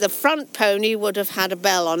 The front pony would have had a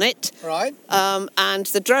bell on it. Right. And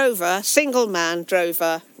the drover, single-man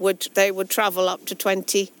drover, would travel up to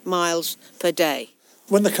 20 miles per day.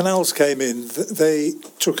 When the canals came in, they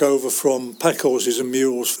took over from pack horses and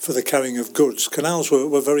mules for the carrying of goods. Canals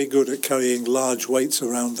were very good at carrying large weights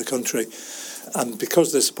around the country. And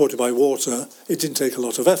because they're supported by water, it didn't take a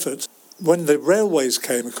lot of effort. When the railways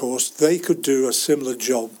came, of course, they could do a similar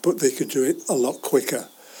job, but they could do it a lot quicker.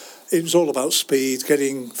 It was all about speed,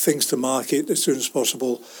 getting things to market as soon as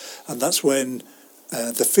possible. And that's when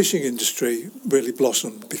the fishing industry really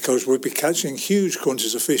blossomed, because we'd be catching huge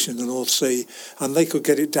quantities of fish in the North Sea, and they could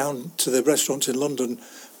get it down to their restaurants in London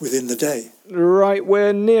within the day. Right,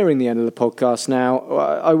 we're nearing the end of the podcast now.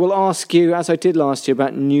 I will ask you, as I did last year,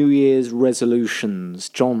 about New Year's resolutions.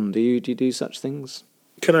 John, do you do such things?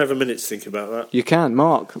 Can I have a minute to think about that? You can,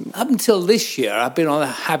 Mark. Up until this year, I've been on a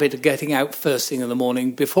habit of getting out first thing in the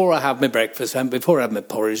morning before I have my breakfast and before I have my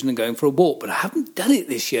porridge and going for a walk. But I haven't done it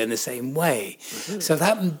this year in the same way. Mm-hmm. So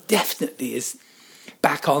that definitely is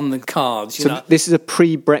back on the cards. You know. This is a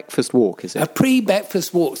pre-breakfast walk, is it? A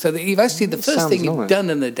pre-breakfast walk. So that you've actually the first thing you've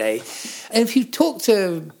done in the day. And if you talk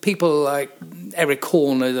to people like Eric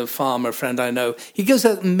Horner, the farmer friend I know, he goes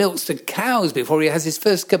out and milks the cows before he has his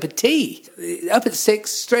first cup of tea. Up at 6,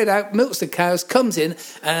 straight out, milks the cows, comes in.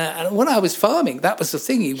 And when I was farming, that was the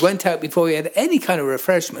thing. He went out before he had any kind of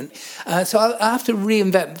refreshment. So I have to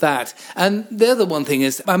reinvent that. And the other one thing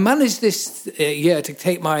is, I managed this year to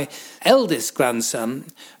take my eldest grandson,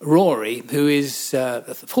 Rory, who is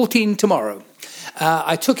 14 tomorrow.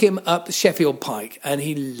 I took him up Sheffield Pike, and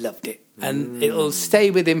he loved it. And it'll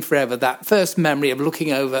stay with him forever, that first memory of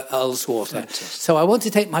looking over Ullswater. So I want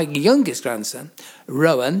to take my youngest grandson,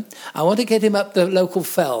 Rowan, I want to get him up the local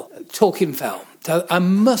fell, Torquay Fell. So I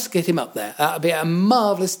must get him up there. That'll be a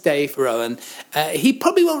marvellous day for Rowan. He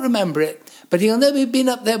probably won't remember it, but he'll know we've been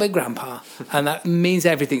up there with Grandpa, and that means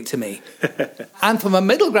everything to me. And for my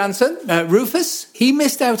middle grandson, Rufus, he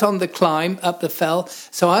missed out on the climb up the fell,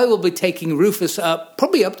 so I will be taking Rufus up,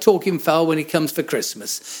 probably up Torquay Fell when he comes for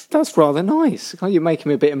Christmas. That's rather nice. You're making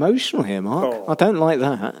me a bit emotional here, Mark. Oh. I don't like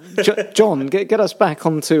that. John, get us back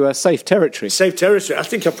onto safe territory. Safe territory. I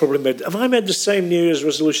think have I made the same New Year's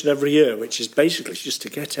resolution every year, which is basically just to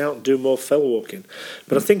get out and do more fell walking.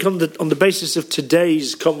 But I think on the basis of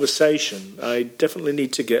today's conversation, I definitely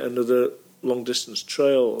need to get another long-distance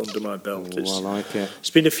trail under my belt. I like it. It's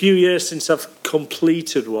been a few years since I've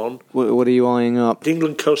completed one. What are you eyeing up? The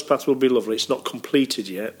England Coast Path will be lovely. It's not completed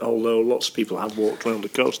yet, although lots of people have walked around the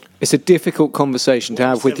coast. It's a difficult conversation to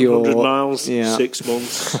have with your... 700 miles, 6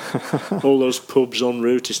 months, all those pubs en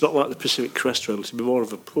route. It's not like the Pacific Crest Trail. It'd be more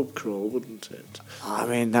of a pub crawl, wouldn't it? I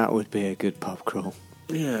mean, that would be a good pub crawl.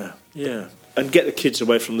 Yeah. And get the kids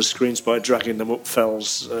away from the screens by dragging them up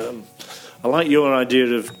fells. I like your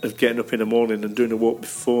idea of getting up in the morning and doing a walk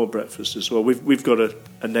before breakfast as well. We've got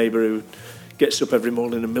a neighbour who gets up every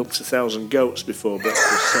morning and milks 1,000 goats before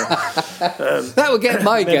breakfast. So, that would get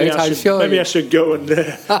my goat, I'm sure. Maybe I should go and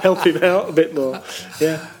help him out a bit more.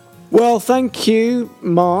 Yeah. Well, thank you,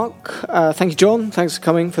 Mark. Thank you, John. Thanks for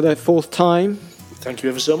coming for the 4th time. Thank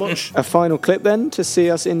you ever so much. A final clip then to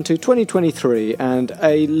see us into 2023 and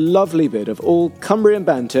a lovely bit of all Cumbrian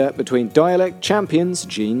banter between dialect champions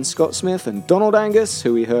Gene Scott-Smith and Donald Angus,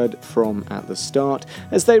 who we heard from at the start,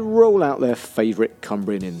 as they roll out their favourite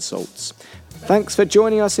Cumbrian insults. Thanks for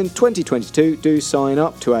joining us in 2022. Do sign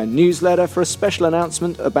up to our newsletter for a special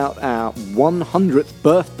announcement about our 100th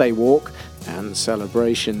birthday walk and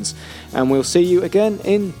celebrations. And we'll see you again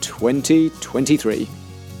in 2023.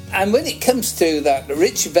 And when it comes to that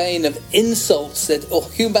rich vein of insults that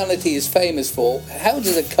humanity is famous for, how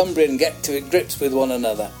does a Cumbrian get to grips with one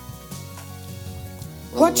another?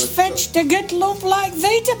 What's fetched to get love like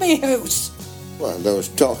thee to me house? Well, they was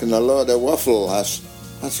talking a load of waffle, that's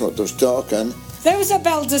what they was talking. There was a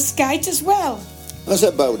Balderskite as well. That's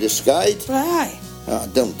a Balderskite? Aye. I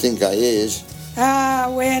don't think I is.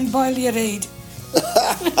 Wayne, boil your head.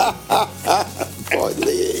 Boil the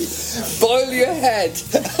head. Boil your head.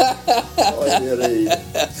 Boil your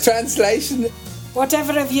head. Translation.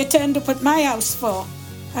 Whatever have you turned up at my house for?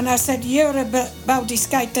 And I said, you're a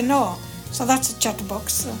Balderskite to know. So that's a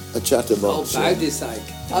chatterbox. So. A chatterbox. Oh, Balderskite.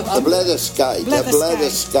 A bletherskite. A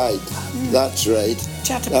bletherskite. That's right.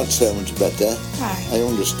 Chatterbox. That sounds better. Aye. I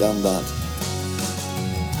understand that.